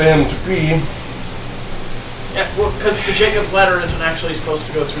couldn't stand to pee. Yeah, well, because the Jacob's Ladder isn't actually supposed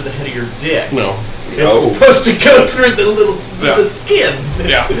to go through the head of your dick. No. It's supposed to go through the skin.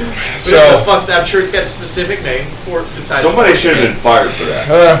 Yeah. So I'm sure it's got a specific name for it. Somebody should have been fired for that.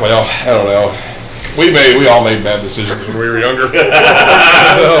 Well, I don't know. We all made bad decisions when we were younger.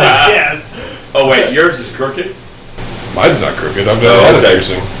 Yes. Oh wait, yours is crooked? Mine's not crooked. I've done a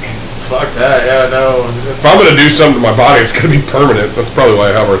piercing. Fuck that. Yeah, no. If I'm gonna do something to my body, it's gonna be permanent. That's probably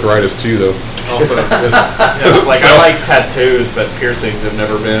why I have arthritis too, though. Also, it's like I like tattoos, but piercings have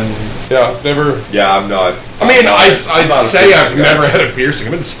never been. Yeah, I've never. Yeah, I'm not. I mean, I say I've never had a piercing.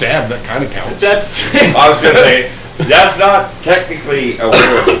 I've been stabbed. That kind of counts. I was gonna say that's not technically a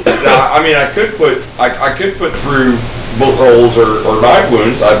wound. Now, I mean, I could put through bullet holes or knife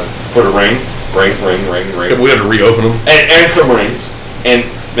wounds. I'd put a ring. Yeah, we had to reopen them and some rings and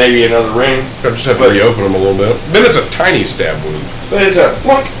maybe another ring. I just have to reopen them a little bit. Then it's a tiny stab wound. But it's a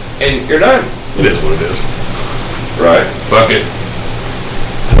plunk and you're done. It is what it is. Right. Fuck it.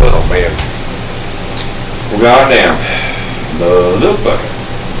 Oh man. We're going down. Motherfucker.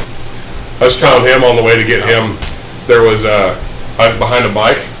 I was telling him on the way to get him, there was I was behind a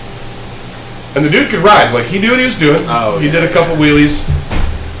bike, and the dude could ride. Like, he knew what he was doing. He did a couple wheelies.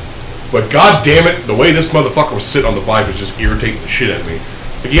 But god damn it, the way this motherfucker was sitting on the bike was just irritating the shit out of me.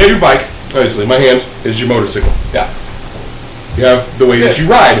 Like, you have your bike, obviously, my hand is your motorcycle. Yeah. You have the way that you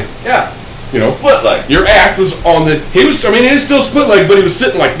ride. Yeah. You know, split leg. Your ass is on the. He was still split leg, but he was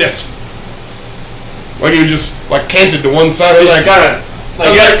sitting like this. Like he was just like canted to one side. He's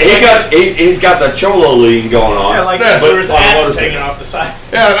got the cholo lean going on. Yeah, like there was ass hanging off the side.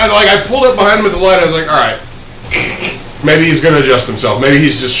 Yeah, and I pulled up behind him at the light. I was like, all right. Maybe he's going to adjust himself. Maybe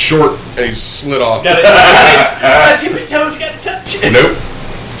he's just short and he's slid off. My tippy toes got touched.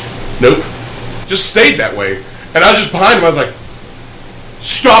 Nope. Just stayed that way. And I was just behind him. I was like,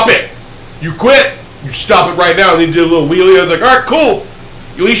 stop it. You quit. You stop it right now. And he did a little wheelie. I was like, all right, cool.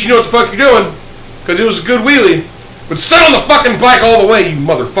 At least you know what the fuck you're doing. Because it was a good wheelie. But sit on the fucking bike all the way, you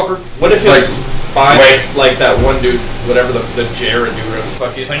motherfucker. What if his spine's like that one dude, whatever the Jared dude, whatever the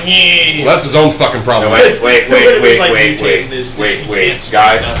fuck, he's like, yeah. Well, that's his own fucking problem. No, wait,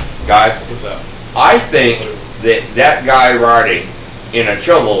 guys. What's up? I think that guy riding in a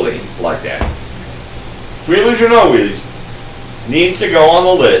cholo lean like that, wheelies or no wheelies, needs to go on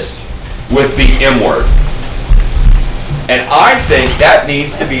the list with the M word. And I think that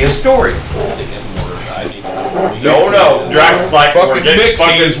needs to be a story. What's the M word? I need to know. No. Drax like fucking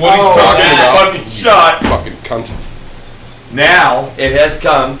Mixie is what he's talking about. Fucking shot. Fucking cunt. Now it has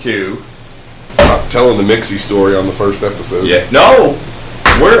come to. I'm not telling the Mixie story on the first episode. Yeah. No.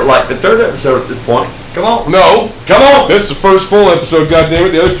 We're like the third episode at this point. Come on. No. Come on. This is the first full episode,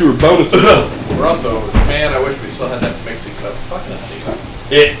 goddammit. The other two are bonuses. We're also, man, I wish we still had that Mixie cup. Fuck that thing.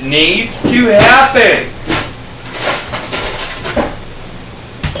 It needs to happen.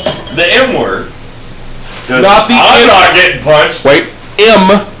 The M word. Not the I'm M. not getting punched. Wait. M,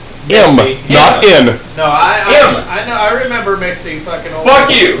 not N. No, I know. I remember Mixie fucking old. Fuck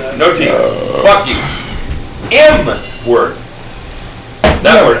you. No teeth. Fuck you. M word.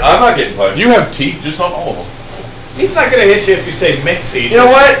 That word. I'm not getting punched. You have teeth, just not all of them. He's not gonna hit you if you say Mixie. You know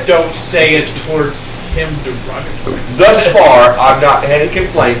what? Don't say it towards him derogatory. Thus far, I've not had any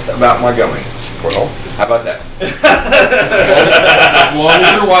complaints about my gummy. Well, how about that? As long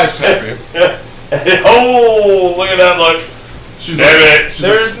as your wife's happy. Oh, look at that look.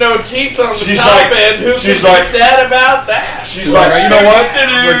 There's no teeth on the top end. Who can be sad about that? She's like, you know what?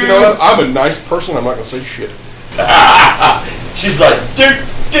 You know what? I'm a nice person. I'm not gonna say shit. She's like,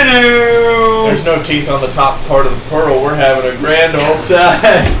 There's no teeth on the top part of the pearl. We're having a grand old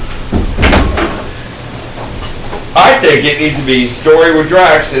time. think it needs to be story with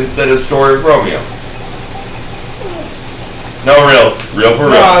Drax instead of story with Romeo. No, real for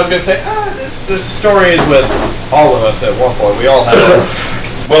real. No, I was gonna say, there's stories with all of us at one point. We all have.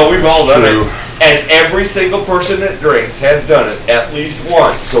 Well, we've all done it. And every single person that drinks has done it at least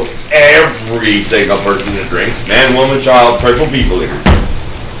once. So every single person that drinks, man, woman, child, triple people eater.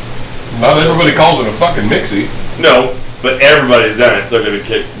 Not everybody calls it a fucking mixie. No, but everybody's done it. They're gonna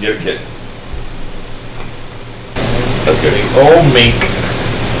get a kick. Let's see. Oh, mink.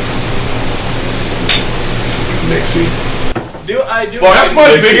 Mixie. Well, that's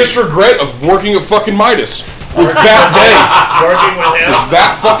my biggest regret of working at fucking Midas. Was that day. Working with him. Was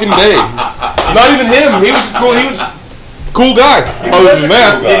that fucking day. Not even him. He was cool. He was a cool guy. Other than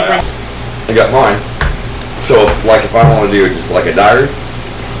that, I got mine. So, like, if I want to do it just like a diary,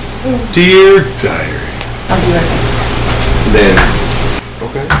 Dear Diary. I'll do it. then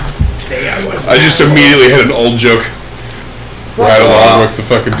I just immediately had an old joke right along with the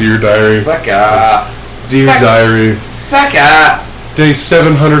fucking Dear Diary. fuck Dear Diary. Day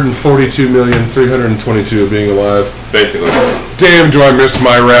 742,322 of being alive. basically. Damn, do I miss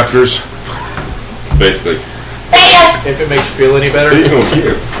my Raptors. Basically. If it makes you feel any better.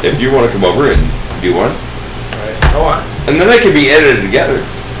 If you want to come over and do one. Right. Go on. And then they can be edited together.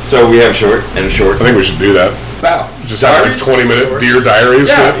 So we have short and a short. I think we should do that. Wow. Just have like 20-minute Dear Diaries.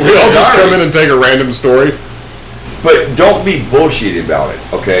 Yeah, We all just diary. come in and take a random story. But don't be bullshit about it,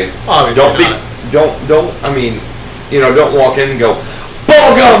 okay? Obviously Don't I mean, don't walk in and go,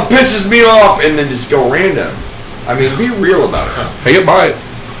 bubblegum pisses me off, and then just go random. I mean, be real about it. Hey, it might.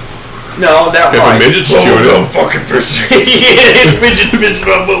 No, that If might. a midget's chewing it. fucking pisses midget pisses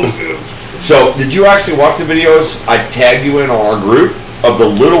my bubblegum. So, did you actually watch the videos I tagged you in on our group of the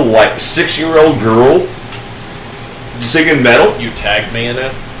little, 6-year-old girl singing metal? You tagged me in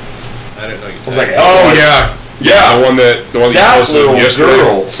it? I didn't know you tagged I was like, me. Oh, yeah. Yeah. The one that you That posted little yesterday.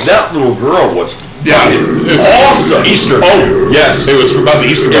 that little girl was Yeah. It's awesome. Easter. Oh, yes. It was about the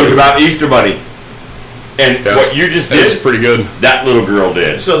Easter It was Bunny. about Easter Bunny. And Yeah, what you just It's did, pretty good. that little girl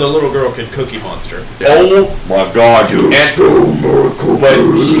did. So the little girl could Cookie Monster. Oh my God! But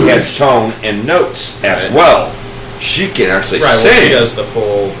she has tone and notes as well. She can actually Right, sing. well, she does the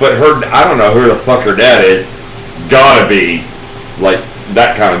full... But I don't know who the fuck her dad is. Gotta be like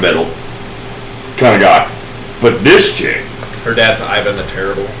that kind of metal kind of guy. But this chick, Her dad's Ivan the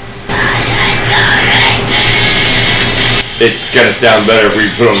Terrible. it's gonna sound better if we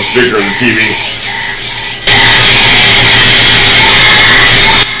put on the speaker on the TV.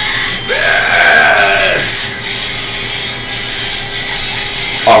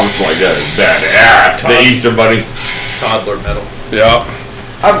 I was like, that is badass. The Easter Bunny. Toddler metal. Yeah.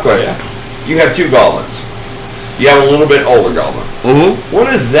 I have a question. You have two goblins. You have a little bit older goblin. Mm-hmm.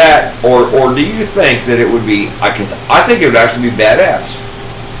 What is that, or do you think that it would be? I think it would actually be badass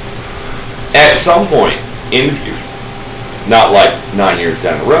at some point in the future. Not like 9 years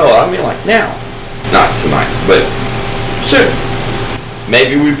down the road. I mean, like now. Not tonight, but soon.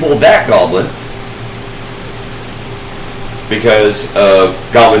 Maybe we pull that goblin because of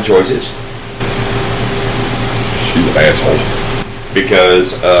goblin choices. She's an asshole.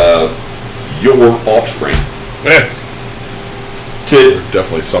 Because of your offspring. Yes.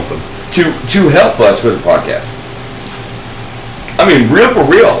 Definitely something. To help us with the podcast. I mean, real for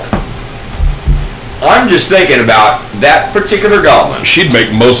real. I'm just thinking about that particular goblin. She'd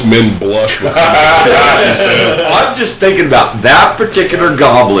make most men blush with some she says. I'm just thinking about that particular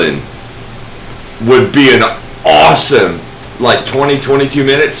goblin would be an awesome, 22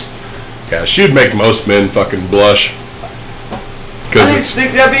 minutes. Yeah, she'd make most men fucking blush. I just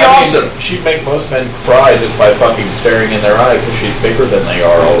think that'd be awesome. She'd make most men cry just by fucking staring in their eye because she's bigger than they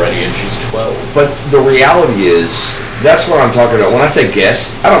are already and she's 12. But the reality is, that's what I'm talking about. When I say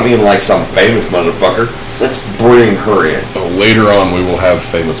guests, I don't mean like some famous motherfucker. Let's bring her in. Later on, we will have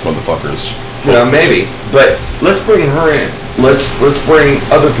famous motherfuckers. Maybe. But let's bring her in. Let's bring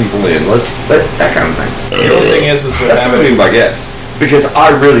other people in. That kind of thing. The only thing is with That's what I mean by guests. Because I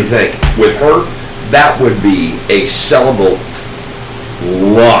really think with her, that would be a sellable,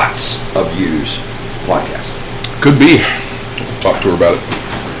 lots of views podcast. Could be. Talk to her about it.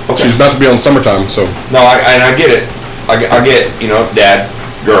 Okay. She's about to be on Summertime, so. No, I get it. I get, dad,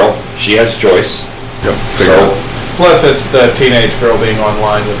 girl, she has a choice. Yep. So, Plus, it's the teenage girl being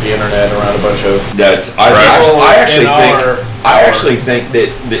online with the internet around a bunch of... I actually think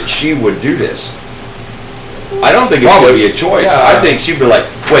that she would do this. I don't think it's going to be a choice. Yeah. I think she'd be like,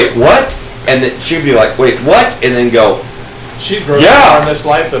 wait, what? And then she'd be like, wait, what? And then go, She's grown up more in this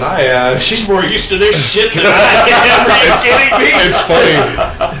life than I am. She's more used to this shit than I am. Are you kidding me? It's funny.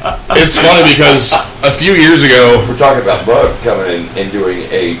 It's funny because a few years ago, we're talking about Bud coming in and doing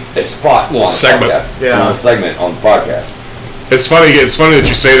a spot, little segment, a segment on the podcast. It's funny that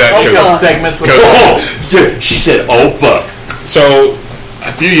you say that because segments. She said, "Oh fuck." So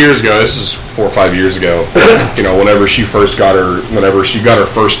a few years ago, this is 4 or 5 years ago. Whenever she got her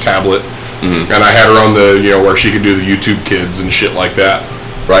first tablet. Mm-hmm. And I had her on the, where she could do the YouTube Kids and shit like that.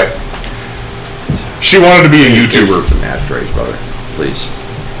 Right? She wanted to be a YouTuber. Some ashtrays, brother. Please.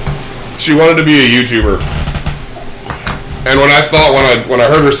 She wanted to be a YouTuber. And when I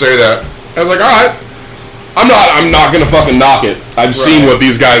heard her say that, I was like, alright. I'm not gonna fucking knock it. I've seen what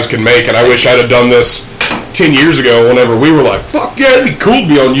these guys can make, and I wish I'd have done this 10 years ago whenever we were like, fuck yeah, it'd be cool to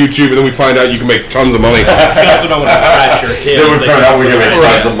be on YouTube, and then we find out you can make tons of money. You also don't want to crash your kids. Then we find out we can make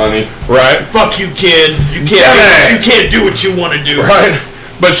tons of money. Right? Fuck you, kid. You can't do what you want to do. Right?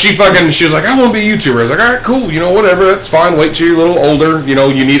 But she was like, I want to be a YouTuber. I was like, alright, cool, whatever, that's fine. Wait till you're a little older.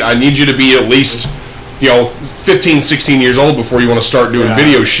 I need you to be at least, 15, 16 years old before you want to start doing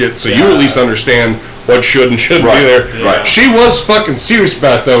video shit, so you at least understand what should and shouldn't be there. Right. She was fucking serious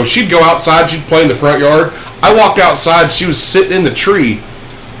about it, though. She'd go outside, she'd play in the front yard. I walked outside, she was sitting in the tree,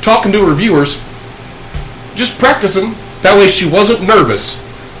 talking to her viewers, just practicing. That way she wasn't nervous.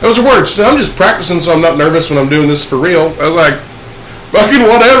 That was her word. She said, I'm just practicing so I'm not nervous when I'm doing this for real. I was like, fucking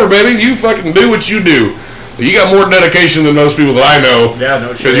whatever, baby. You fucking do what you do. You got more dedication than most people that I know. Yeah,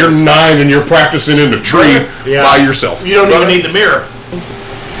 no shit. Because you're 9 and you're practicing in the tree by yourself. You don't even need the mirror.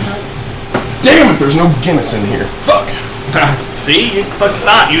 Damn it, there's no Guinness in here. Fuck. See? You fucking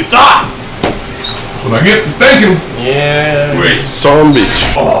thought. You thought. When I get to thinking. Yeah. Some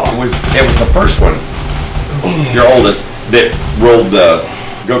bitch. Oh, it was the first one. Your oldest that rolled the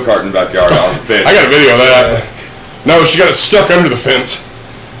go-kart in the backyard on the fence. I got a video of that. No, she got it stuck under the fence.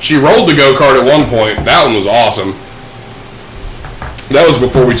 She rolled the go-kart at one point. That one was awesome. That was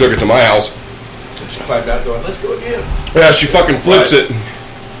before we took it to my house. So she climbed out going, let's go again. Yeah, she fucking flips it.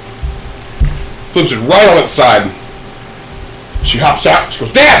 Flips it right on its side. She hops out. She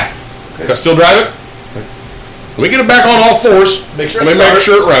goes, Dad! Can I still drive it? Let me get it back on all fours. Make sure it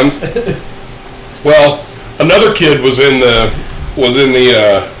runs. Well, another kid was in the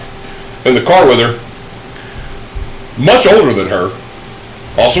car with her. Much older than her.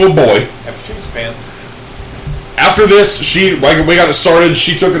 Also a boy. After she pants. After this, we got it started.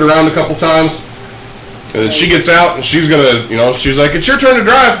 She took it around a couple times. And then she gets out and she's gonna, she's like, it's your turn to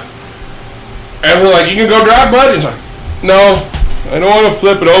drive. And we're like, you can go drive, bud? He's like, no, I don't want to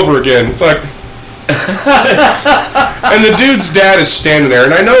flip it over again. It's like, and the dude's dad is standing there,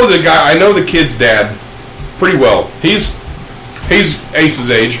 and I know the kid's dad pretty well. He's Ace's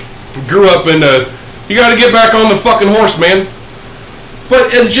age. Grew up in you got to get back on the fucking horse, man.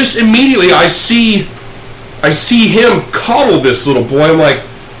 But and just immediately I see him coddle this little boy. I'm like,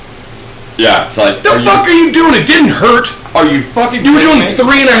 yeah, it's like, the fuck are you doing? It didn't hurt. Are you fucking? You were doing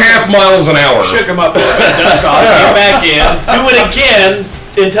 3.5 miles an hour. Shook him up, dust off, get back in, do it again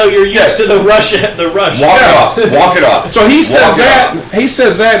until you're used to the rush. Walk it off. So he says that. He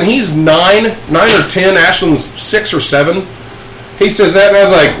says that, and he's 9 or 10. Ashland's 6 or 7. He says that, and I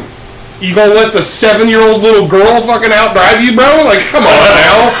was like, "You gonna let the 7-year-old little girl fucking outdrive you, bro? Like, come on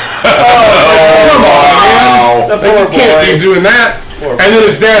now, come on, man. You can't be doing that." And then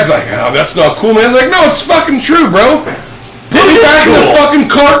his dad's like, "Oh, that's not cool, man." I was like, "No, it's fucking true, bro. Put me back in the fucking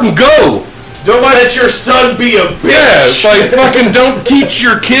cart and go. Don't let your son be a bitch." Yeah, it's like fucking don't teach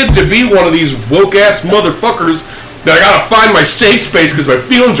your kid to be one of these woke-ass motherfuckers that I gotta find my safe space because my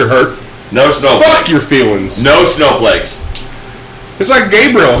feelings are hurt. No snowflakes. Fuck your feelings. No snowflakes. It's like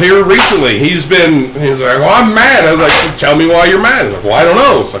Gabriel here recently. He's like, well, I'm mad. I was like, well, tell me why you're mad. He's like, well, I don't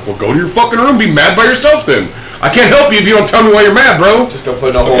know. It's like, well, go to your fucking room. Be mad by yourself then. I can't help you if you don't tell me why you're mad, bro. Just don't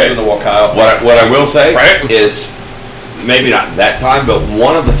put no holes in the wall, Kyle. What I will say is, maybe not that time, but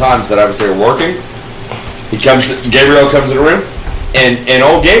one of the times that I was there working, Gabriel comes in the room, and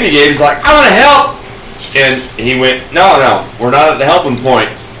old Gabe's like, I want to help. And he went, no, we're not at the helping point.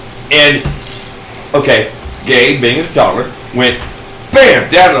 And, okay, Gabe, being a toddler, went, bam,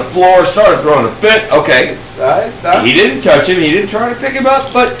 down to the floor, started throwing a fit. Okay. He didn't touch him. He didn't try to pick him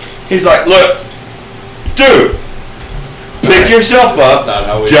up, but he's like, look, dude, pick yourself up,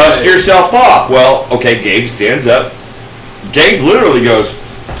 dust yourself off. Well, okay, Gabe stands up. Gabe literally goes,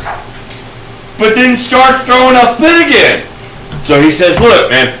 but then starts throwing a fit again. So he says, look,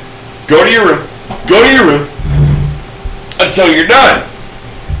 man, go to your room until you're done.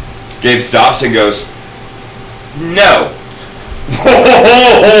 Gabe stops and goes, no.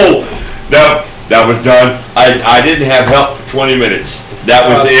 No, that was done. I didn't have help 20 minutes. That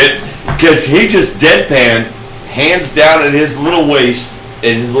was it. Because he just deadpanned, hands down at his little waist,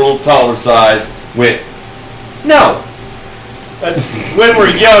 and his little taller size, went, no. That's when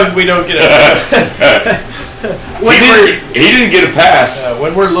we're young, we don't get it. He didn't get a pass.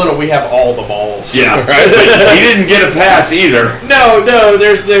 When we're little, we have all the balls. Yeah, right. But he didn't get a pass either. No.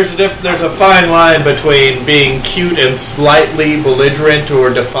 There's a fine line between being cute and slightly belligerent or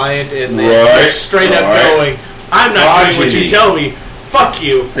defiant, and just straight up going, "I'm not doing what you tell me. Fuck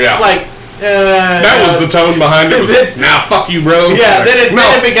you." Yeah. It's like that was the tone behind it. Nah, fuck you, bro. Yeah. Then it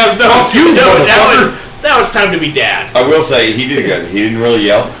becomes fuck you, now it's time to be dad. I will say he didn't really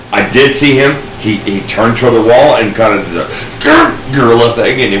yell. I did see him. He turned toward the wall and kind of did the gorilla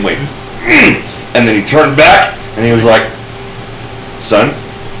thing, and he went, and then he turned back and he was like, "Son,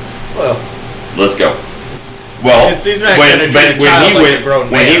 well, let's go." Well,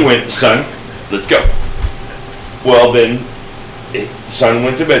 when he went, "Son, let's go." Well, then, son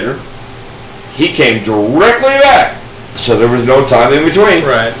went to bedroom. He came directly back, so there was no time in between.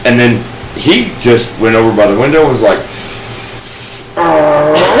 Right. And then he just went over by the window and was like,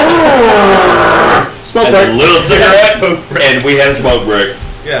 smoke and break. a little cigarette, and we had a smoke break.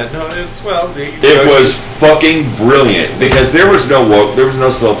 Yeah, no, It was fucking brilliant because there was no woke, there was no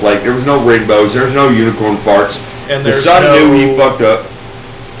snowflake, there was no rainbows, there was no unicorn farts. And the son knew he fucked up.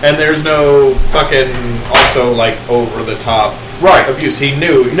 And there's no fucking also like over the top abuse. He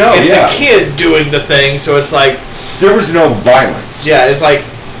knew. No, it's a kid doing the thing, so it's like there was no violence. Yeah, it's like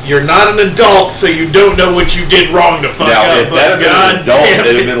you're not an adult, so you don't know what you did wrong to fuck up. If that had been an adult,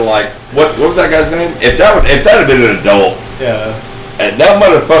 it'd have been like what was that guy's name? If that had been an adult, and that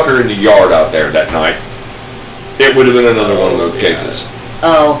motherfucker in the yard out there that night, it would have been another one of those cases.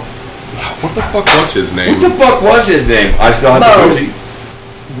 Oh. What the fuck was his name? What the fuck was his name? I still have Bo. the koozie.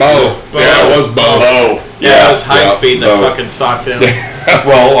 Bo. Yeah, it was Bo. Yeah, it was High Speed that fucking socked him.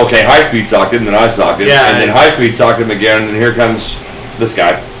 Well, okay, High Speed socked him, then I socked him, and then High Speed socked him again, and here comes this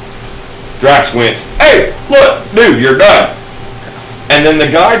guy. Drax went, "Hey, look, dude, you're done." And then the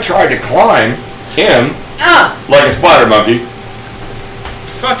guy tried to climb him like a spider monkey.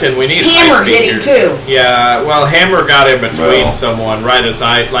 Fucking, we need Hammer hit him too. Yeah, well, Hammer got in between someone right as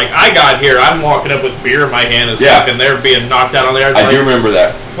I got here. I'm walking up with beer in my hand, and fucking they're being knocked out on there. I do remember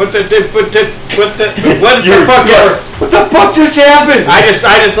that. What the fuck just happened? I just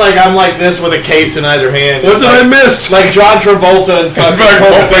I'm like this with a case in either hand. What did I miss? Like John Travolta and fucking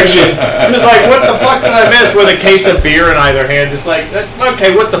Pulp Fiction. I'm just like, what the fuck did I miss with a case of beer in either hand? Just like,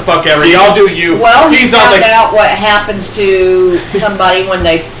 okay, what the fuck ever. Y'all do you. Well, he found out what happens to somebody when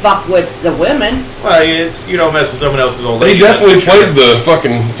they fuck with the women. Well, you don't mess with someone else's old lady. He definitely played the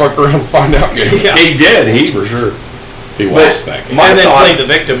fucking fuck around find out game. Yeah. He did. For sure. He lost that game. And then played the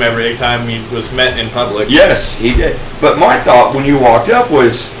victim every time he was met in public. Yes, he did. But my thought when you walked up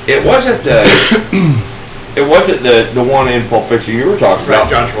was it wasn't the the one in Pulp Fiction you were talking about.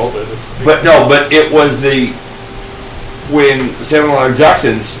 John Travolta. But it was when Samuel L.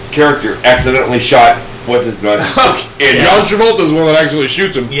 Jackson's character accidentally shot what's his nuts. John Travolta's the one that actually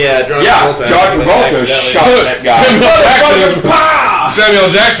shoots him. Yeah, John Travolta shot that guy. Samuel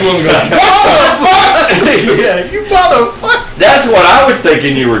Jackson was going, "What the fuck?" Yeah, you motherfucker. That's what I was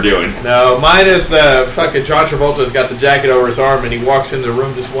thinking you were doing. No, mine is the fucking John Travolta's got the jacket over his arm and he walks into the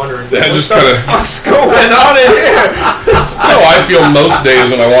room just wondering, what the fuck's going on in here? That's how I feel most days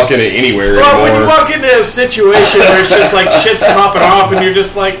when I walk into anywhere anymore. When you walk into a situation where it's just like shit's popping off and you're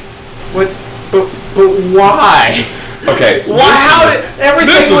just like, what? But why? Okay. Why? How did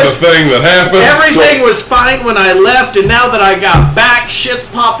everything? This is the thing that happened. Everything was fine when I left, and now that I got back, shit's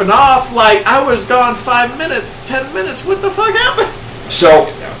popping off. Like I was gone 5 minutes, 10 minutes. What the fuck happened? So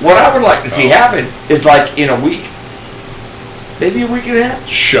what I would like to see happen is like in a week, maybe a week and a half.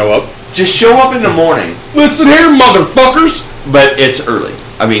 Show up. Just show up in the morning. Listen here, motherfuckers. But it's early.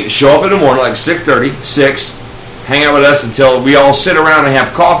 I mean, show up in the morning like 6:30, 6. Hang out with us until we all sit around and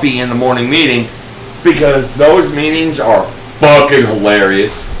have coffee in the morning meeting. Because those meetings are fucking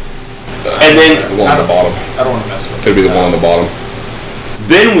hilarious. And then the one on the bottom. I don't want to mess with it. Could be the one on the bottom.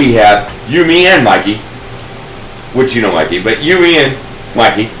 Then we have you, me, and Mikey. Which you know Mikey, but you, me, and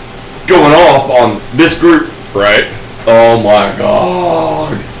Mikey going off on this group. Right. Oh my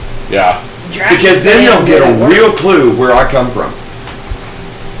god. Yeah. Because then they'll get a real clue where I come from.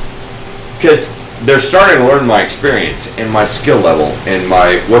 Because they're starting to learn my experience and my skill level and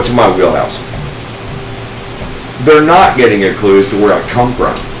what's in my wheelhouse. They're not getting a clue as to where I come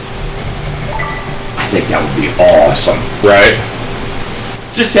from. I think that would be awesome. Right.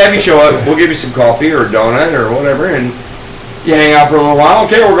 Just have you show up, we'll give you some coffee or a donut or whatever, and you hang out for a little while.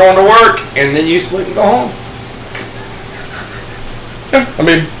 Okay, we're going to work, and then you split and go home. I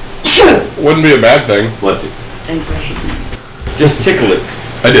mean, wouldn't be a bad thing. Let it. Just tickle it.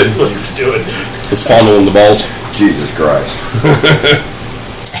 I did. That's what he was doing. It's fondling the balls. Jesus Christ.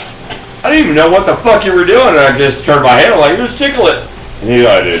 I didn't even know what the fuck you were doing, and I just turned my head like, just tickle it. And he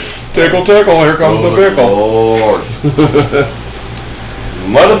I did. Tickle, tickle, here comes the pickle. Lord.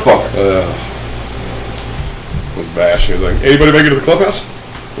 Motherfucker. Was Bash. He was like, anybody make it to the clubhouse?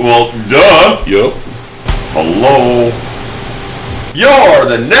 Well, duh. Yup. Hello. You're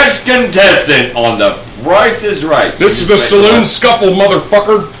the next contestant on The Price is Right. This is the saloon scuffle,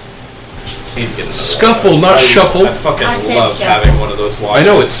 motherfucker. Scuffle, not shuffle. I fucking I said love shuffle. having one of those watches. I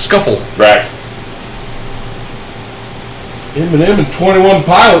know, it's scuffle. Brax. Eminem and 21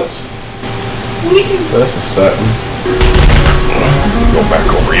 Pilots. That's a Satin. Go back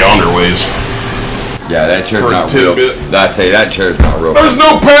over yonder ways. Yeah, that chair's For a not real. tidbit. I'd say that chair's not real. There's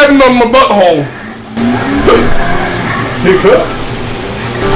no padding on my butthole. He could.